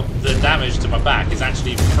backfire, the damage to my back, is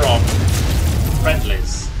actually from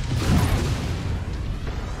friendlies.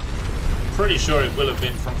 Pretty sure it will have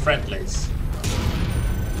been from friendlies.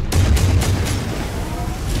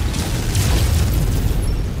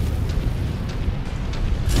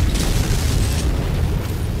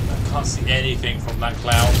 Can't see anything from that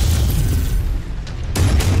cloud.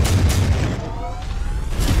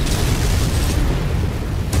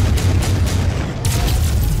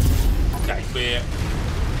 Okay, we're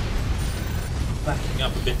backing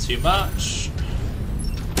up a bit too much.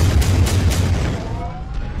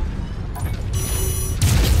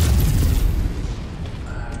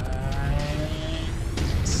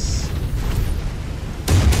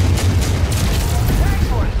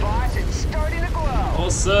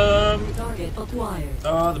 Awesome! Target acquired.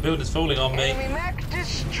 Oh, the building's falling on me. Enemy mech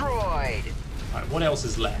destroyed. Right, what else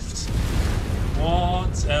is left?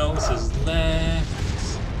 What else is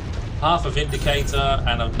left? Half a Vindicator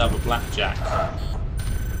and another Blackjack.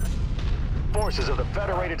 Forces of the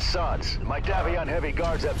Federated Suns. My Davion heavy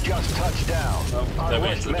guards have just touched down. Oh, Our they went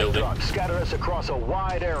light into the mech building. trucks scatter us across a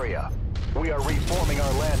wide area. We are reforming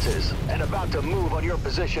our lances and about to move on your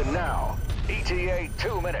position now. ETA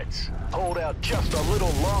 2 minutes. Hold out just a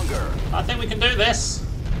little longer. I think we can do this.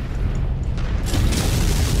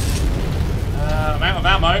 I'm out of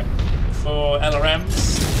ammo for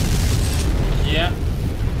LRMs. Yeah.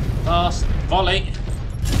 Fast volley.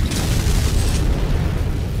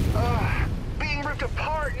 Being ripped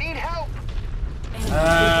apart. Need help.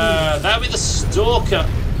 That would be the Stalker.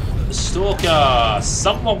 The Stalker.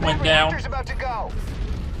 Someone went down. Reactor's about to go.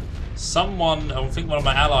 Someone, I think one of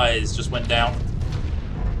my allies just went down.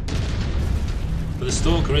 But the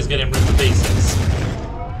Stalker is getting ripped to pieces.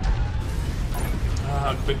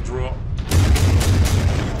 Quick draw.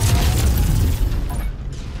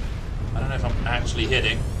 know if I'm actually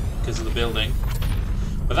hitting because of the building.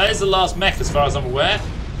 But that is the last mech as far as I'm aware.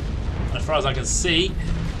 As far as I can see.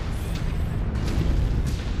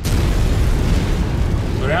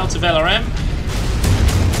 We're out of LRM.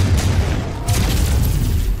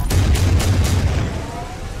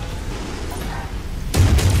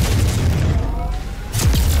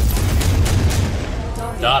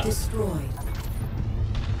 Done. Destroyed.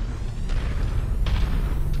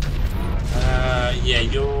 Yeah,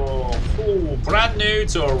 you're brand new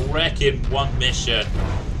to a wreck in one mission.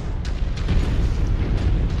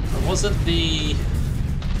 It wasn't the...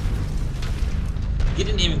 You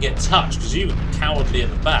didn't even get touched because you were cowardly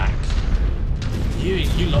in the back. You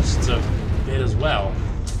lost a bit as well.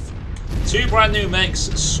 2 brand new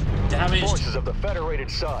mechs damaged. Forces of the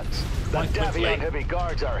Federated Suns. The Davion heavy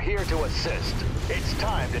guards are here to assist. It's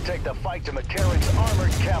time to take the fight to McCarran's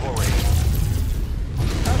armored cavalry.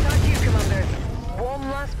 Thank you, Commander. One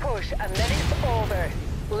last push and then it's over.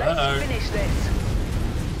 Let's finish this.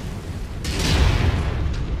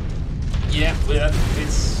 Yeah,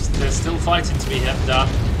 there's still fighting to be done.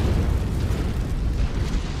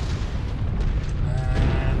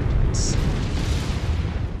 And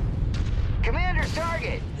Commander's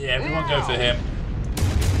target. yeah, everyone go for him.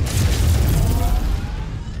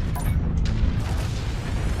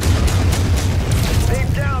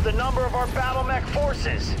 They've downed a number of our BattleMech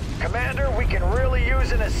forces. Commander, we can really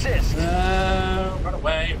use an assist. Run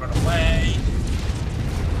away, run away.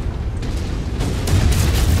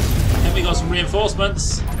 And we got some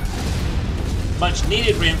reinforcements. Much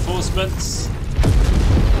needed reinforcements.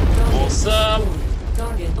 Awesome.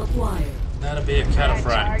 Target acquired. That'll be a That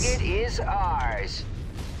cataphract. target is ours.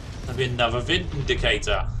 That'll be another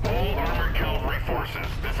vindicator. All armored cavalry forces,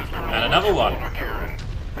 this is Colonel And another one. McCarran.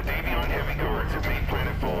 The Davion heavy guards have made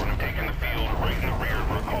planetfall and have taken the field right in the rear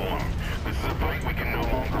of our column. This is a fight we can no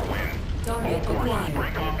longer win. Target All forces acquired.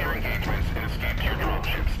 break off your engagements and escape to your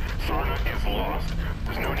dropships. Sarna is lost.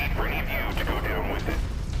 There's no need for any of you to go down with it.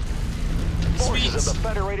 Forces of the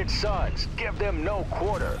Federated Suns, give them no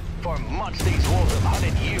quarter. For months these wolves have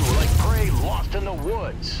hunted you like prey lost in the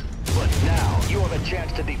woods. But now, you have a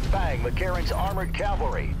chance to defang McCarran's armored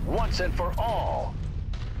cavalry, once and for all.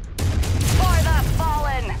 For the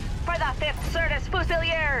fallen! For the 5th Certus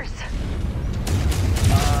Fusiliers!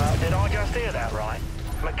 Did I just hear that right?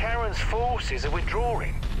 McCarran's forces are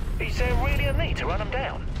withdrawing. Is there really a need to run them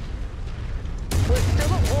down? We're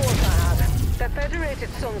still at war, Fahad. The Federated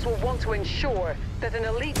Suns will want to ensure that an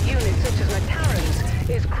elite unit such as McCarran's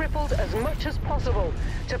is crippled as much as possible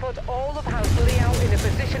to put all of House Liao in a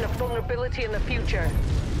position of vulnerability in the future.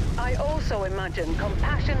 I also imagine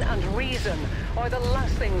compassion and reason are the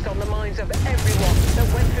last things on the minds of everyone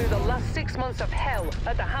that went through the last 6 months of hell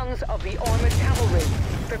at the hands of the armored cavalry.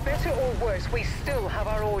 For better or worse, we still have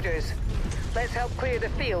our orders. Let's help clear the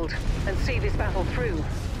field and see this battle through.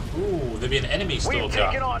 Ooh, there'll be an enemy We've stalker.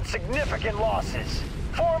 taken on significant losses.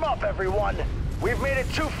 Form up, everyone. We've made it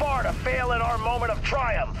too far to fail in our moment of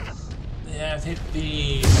triumph. Yeah, I've hit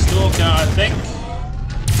the stalker, I think.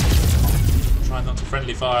 Try not to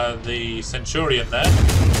friendly fire the Centurion there.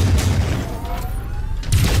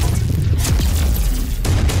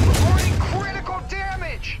 Reporting critical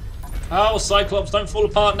damage! Oh, Cyclops, don't fall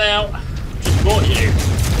apart now. Just bought you.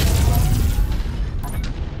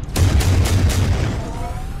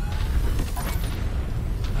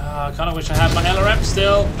 I kind of wish I had my LRM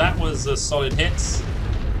still. That was a solid hit.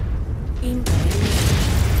 Incoming.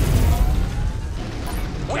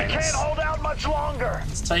 We Okay, can't hold out much longer.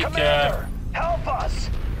 let's take, Commander, help us.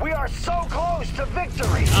 We are so close to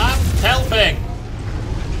victory. I'm helping.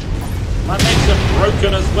 My legs are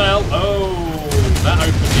broken as well. Oh, that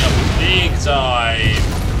opened me up big time.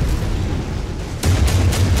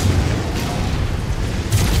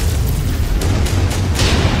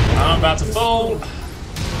 I'm about to fall.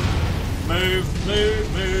 Move,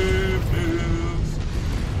 move, move,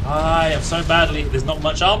 move. I am so badly. There's not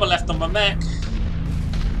much armor left on my mech.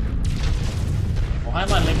 Why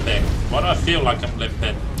am I limping? Why do I feel like I'm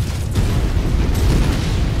limping?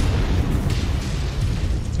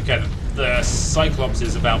 Okay, the Cyclops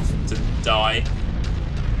is about to die.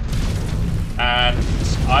 And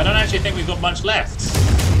I don't actually think we've got much left.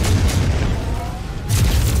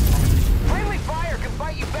 Friendly fire can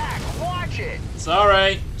bite you back. Watch it!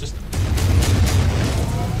 Sorry, just...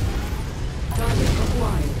 Target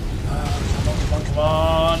acquired. come on, come on, come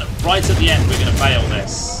on. Right at the end, we're going to fail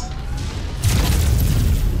this.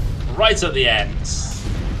 Right at the end.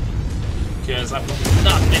 Because I've got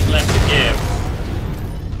nothing left to give.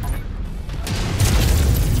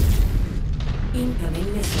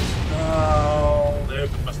 Incoming missile. Oh, there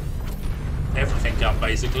everything up,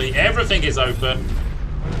 basically. Everything is open.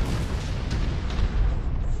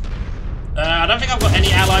 I don't think I've got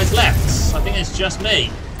any allies left. I think it's just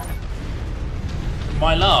me.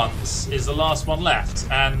 My lance is the last one left,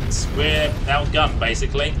 and we're outgunned,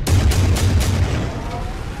 basically.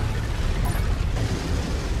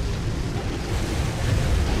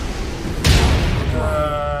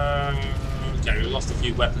 Okay, we've lost a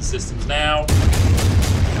few weapon systems now.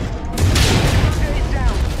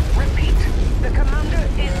 Repeat, the commander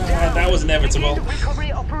is down. That was inevitable. Begin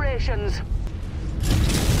recovery operations.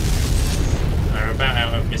 We're about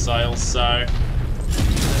out of missiles, so let's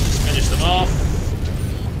just finish them off.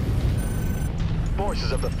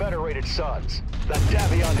 Forces of the Federated Suns, the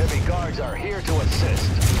Davion heavy guards are here to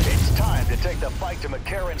assist. It's time to take the fight to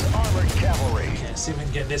McCarran's armored cavalry. Okay, see if we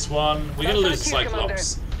can get this one. We're going to lose the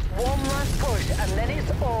Cyclops. One last push and then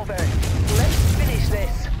it's over. Let's finish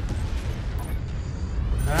this.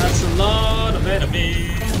 That's a lot of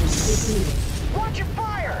enemies. Watch your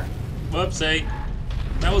fire! Whoopsie.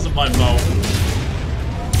 That wasn't my fault.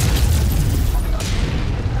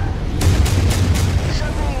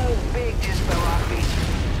 Something big just fell off me.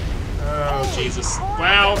 Oh, Jesus.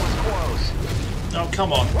 Wow. Oh,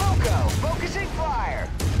 come on. Rocco, focusing fire.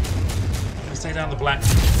 Let's take down the Black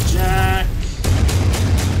Jack.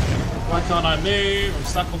 Why can't I move? I'm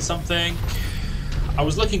stuck on something. I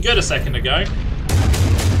was looking good a second ago.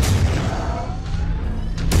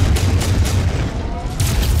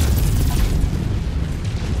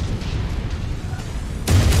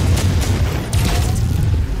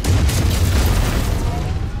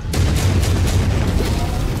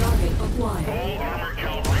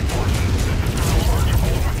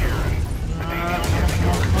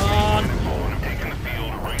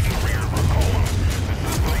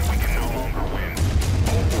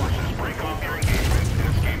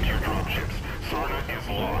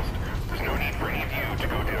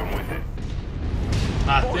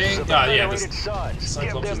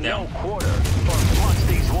 Cyclops is down. No quarter. For months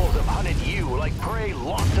these wolves have hunted you like prey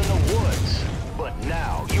lost in the woods. But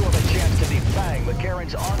now you have a chance to defang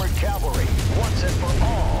McCarran's armored cavalry once and for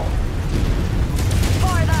all.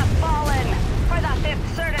 For the fallen! For the 5th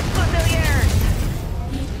Certus Fusiliers!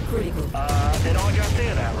 Critical. Did I just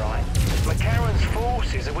hear that right? McCarran's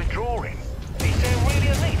forces are withdrawing. Is there really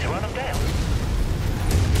a need to run them down?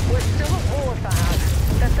 We're still at war, Fahad.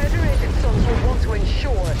 The Federated Suns will want to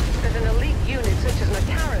ensure that an elite unit such as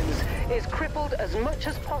McCarran's is crippled as much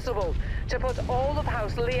as possible to put all of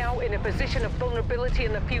House Liao in a position of vulnerability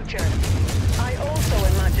in the future. I also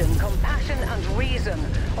imagine compassion and reason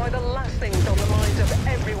are the last things on the minds of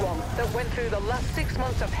everyone that went through the last 6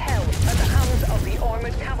 months of hell at the hands of the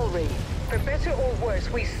armored cavalry. For better or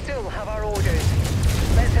worse, we still have our orders.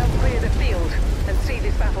 Let's help clear the field and see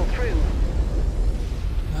this battle through.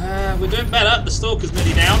 We're doing better. The Stalker's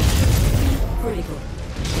nearly down. Critical.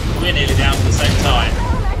 We're nearly down at the same time.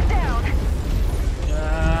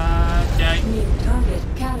 Okay. New target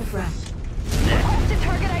cataphract. Requested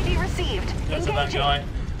target ID received. Go to that guy.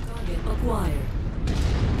 Target acquired.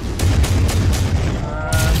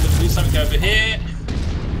 Let's do something over here.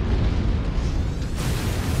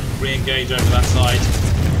 Re-engage over that side.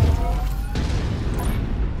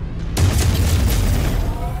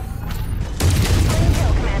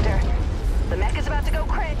 The mech is about to go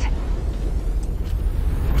crit.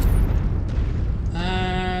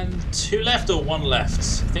 And 2 left or 1 left?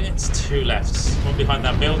 I think it's 2 left. One behind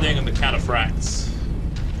that building and the cataphracts.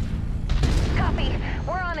 Copy.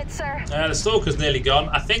 We're on it, sir. The Stalker's nearly gone.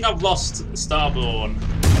 I think I've lost Starborn.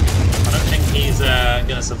 I don't think he's going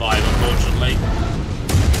to survive, unfortunately.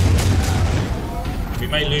 We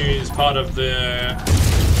may lose part of the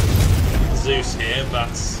Zeus here,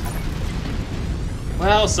 but...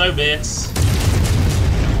 well, so be it.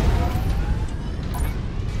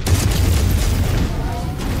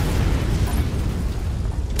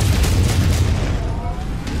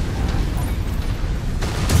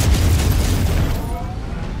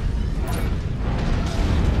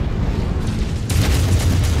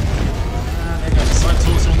 There goes the sight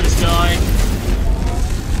torso on this guy.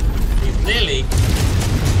 He's nearly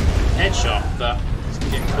headshot, but he's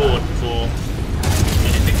going to get caught before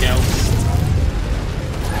anything else.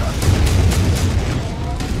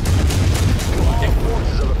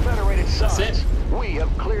 Forces of the Federated Suns. That's it. We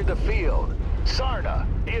have cleared the field. Sarna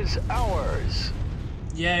is ours.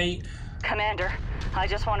 Yay. Commander, I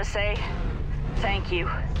just want to say thank you.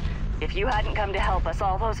 If you hadn't come to help us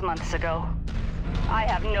all those months ago, I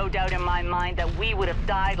have no doubt in my mind that we would have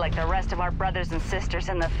died like the rest of our brothers and sisters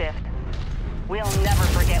in the 5th. We'll never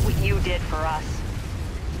forget what you did for us.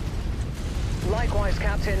 Likewise,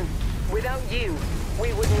 Captain. Without you,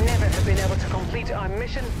 we would never have been able to complete our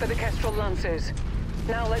mission for the Kestrel Lancers.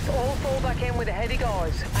 Now let's all fall back in with the heady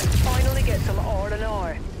guards and finally get some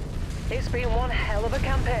R&R. It's been one hell of a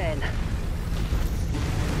campaign.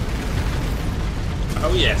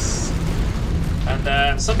 Oh yes.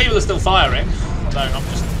 And some people are still firing, although I'm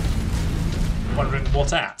just wondering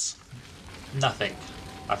what at. Nothing.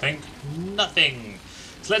 I think nothing.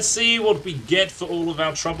 So let's see what we get for all of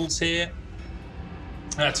our troubles here.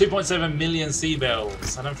 2.7 million sea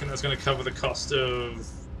bells. I don't think that's going to cover the cost of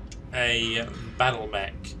a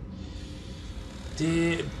BattleMech.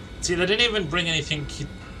 See, they didn't even bring anything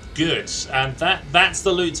good, and that's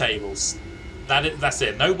the loot tables. That's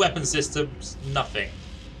it. No weapon systems, nothing.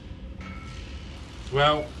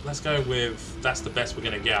 Well, let's go with that's the best we're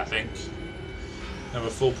going to get, I think. Another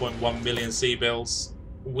 4.1 million sea bells.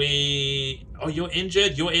 Oh, you're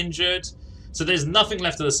injured. You're injured. So there's nothing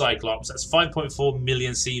left of the Cyclops. That's 5.4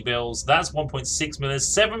 million sea bills. That's 1.6 million.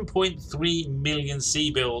 7.3 million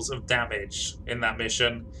sea bills of damage in that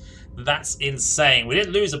mission. That's insane. We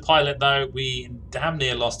didn't lose a pilot though. We damn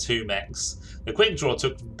near lost 2 mechs. The quick draw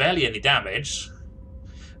took barely any damage.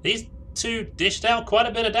 These two dished out quite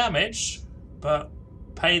a bit of damage, but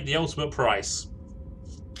paid the ultimate price.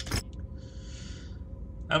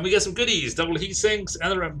 And we get some goodies, double heat sinks,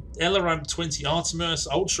 LRM 20 Artemis,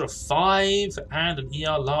 Ultra 5, and an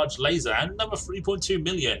ER large laser, and another 3.2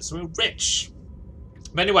 million, so we're rich.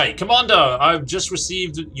 But anyway, Commander, I've just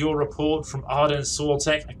received your report from Arden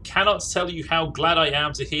Sortec. I cannot tell you how glad I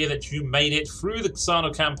am to hear that you made it through the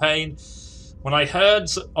Xano campaign. When I heard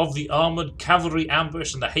of the armoured cavalry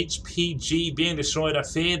ambush and the HPG being destroyed, I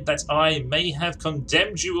feared that I may have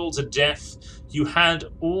condemned you all to death. You had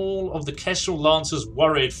all of the Kestrel Lancers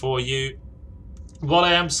worried for you. While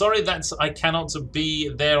I am sorry that I cannot be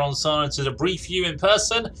there on Xano to debrief you in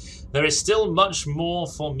person, there is still much more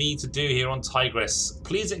for me to do here on Tigris.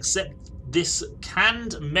 Please accept this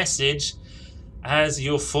canned message as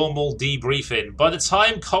your formal debriefing. By the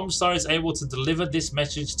time Comstar is able to deliver this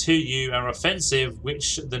message to you, our offensive,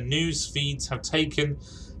 which the news feeds have taken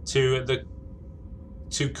to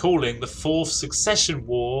calling the 4th Succession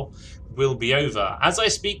War, will be over. As I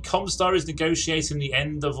speak, Comstar is negotiating the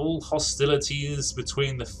end of all hostilities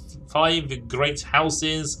between the 5 great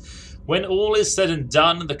houses. When all is said and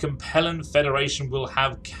done, the Compelling Federation will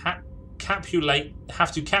have to capitulate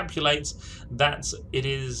that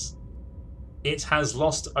it has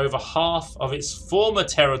lost over half of its former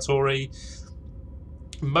territory,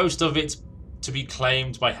 most of it to be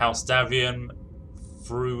claimed by House Davion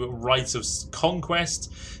through right of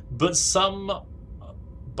conquest, but some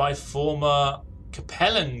by former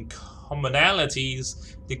Capellan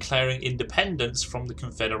commonalities declaring independence from the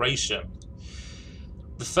Confederation.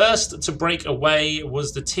 The first to break away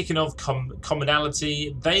was the Tikhonov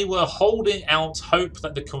commonality. They were holding out hope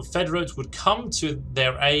that the Confederates would come to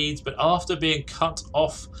their aid, but after being cut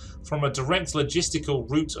off from a direct logistical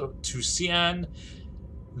route to Xi'an,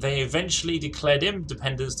 they eventually declared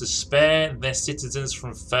independence to spare their citizens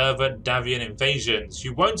from further Davion invasions.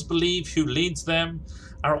 You won't believe who leads them.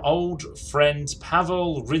 Our old friend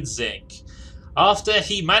Pavel Ridzik. After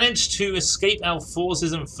he managed to escape our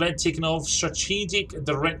forces and fled Tikhonov, strategic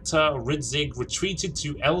director Ridzik retreated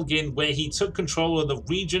to Elgin, where he took control of the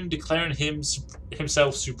region, declaring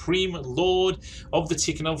himself supreme lord of the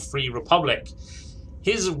Tikhonov Free Republic.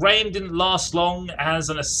 His reign didn't last long, as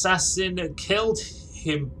an assassin killed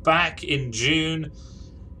him back in June.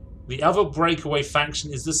 The other breakaway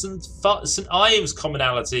faction is the St. Ives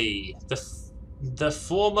commonality. The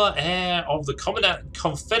former heir of the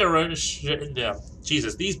Confederation...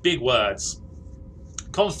 Jesus, these big words.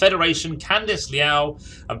 Confederation Candice Liao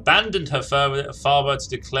abandoned her father to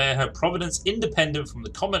declare her province independent from the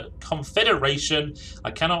Confederation. I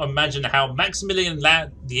cannot imagine how Maximilian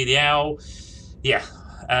Liao... Yeah,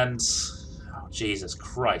 and... Oh, Jesus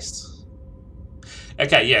Christ.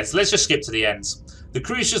 Okay, yes, let's just skip to the end. The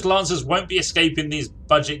Crucius Lancers won't be escaping these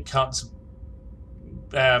budget cutbacks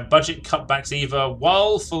either.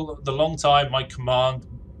 While for the long time my command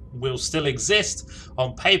will still exist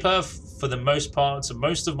on paper, for the most part,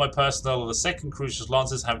 most of my personnel of the 2nd Crucius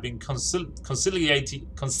Lancers have been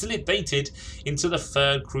consolidated into the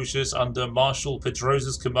 3rd Crucius under Marshal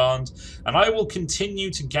Pedrosa's command, and I will continue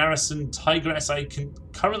to garrison Tigris. I can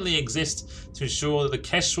currently exist to ensure that the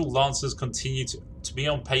Kestrel Lancers continue to be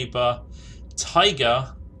on paper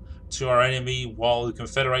Tiger to our enemy, while the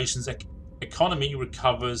Confederation's economy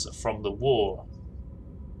recovers from the war.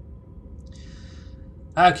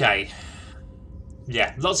 Okay.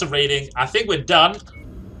 Yeah, lots of reading. I think we're done.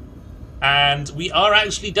 And we are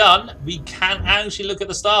actually done. We can actually look at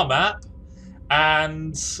the star map.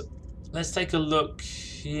 And let's take a look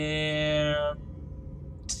here.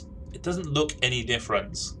 It doesn't look any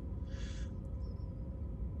different.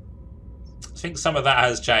 I think some of that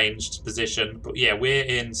has changed position, but yeah, we're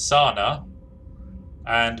in Sana,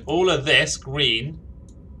 and all of this green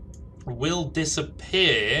will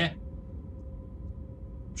disappear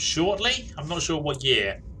shortly. I'm not sure what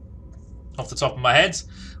year off the top of my head,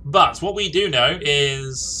 but what we do know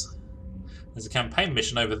is there's a campaign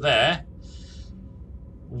mission over there.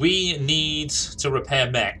 We need to repair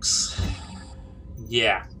mechs.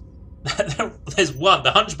 Yeah. There's one.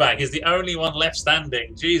 The Hunchback is the only one left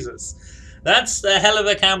standing. Jesus. That's a hell of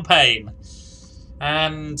a campaign.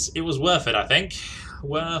 And it was worth it, I think.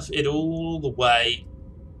 Worth it all the way.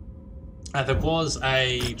 There was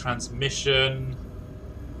a transmission.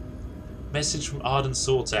 Message from Arden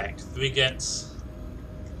Sortek. Do we get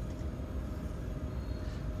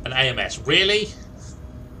an AMS? Really?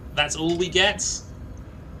 That's all we get?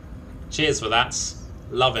 Cheers for that.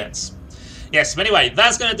 Love it. Yes, but anyway,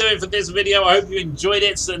 that's going to do it for this video. I hope you enjoyed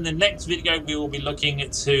it. So in the next video, we will be looking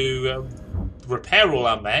to repair all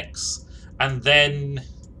our mechs and then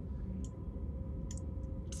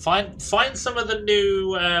find some of the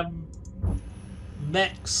new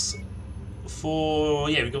mechs for...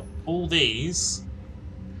 Yeah, we've got all these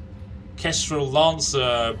Kestrel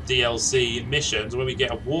Lancer DLC missions where we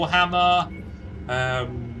get a Warhammer,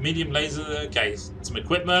 medium laser, okay, some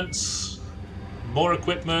equipment, more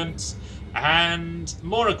equipment, and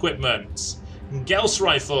more equipment. Gauss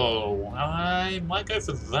rifle. I might go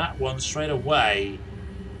for that one straight away.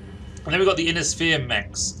 And then we've got the Inner Sphere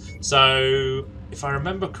mechs. So, if I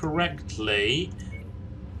remember correctly,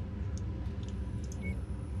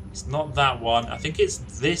 it's not that one. I think it's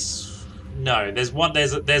this. No, there's one.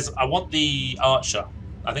 There's. I want the Archer.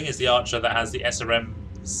 I think it's the Archer that has the SRM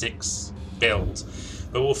 6 build,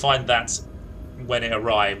 but we'll find that when it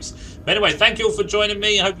arrives. But anyway, thank you all for joining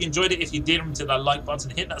me. I hope you enjoyed it. If you did, remember to hit that like button,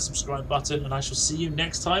 hit that subscribe button, and I shall see you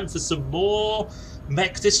next time for some more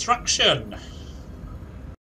mech destruction.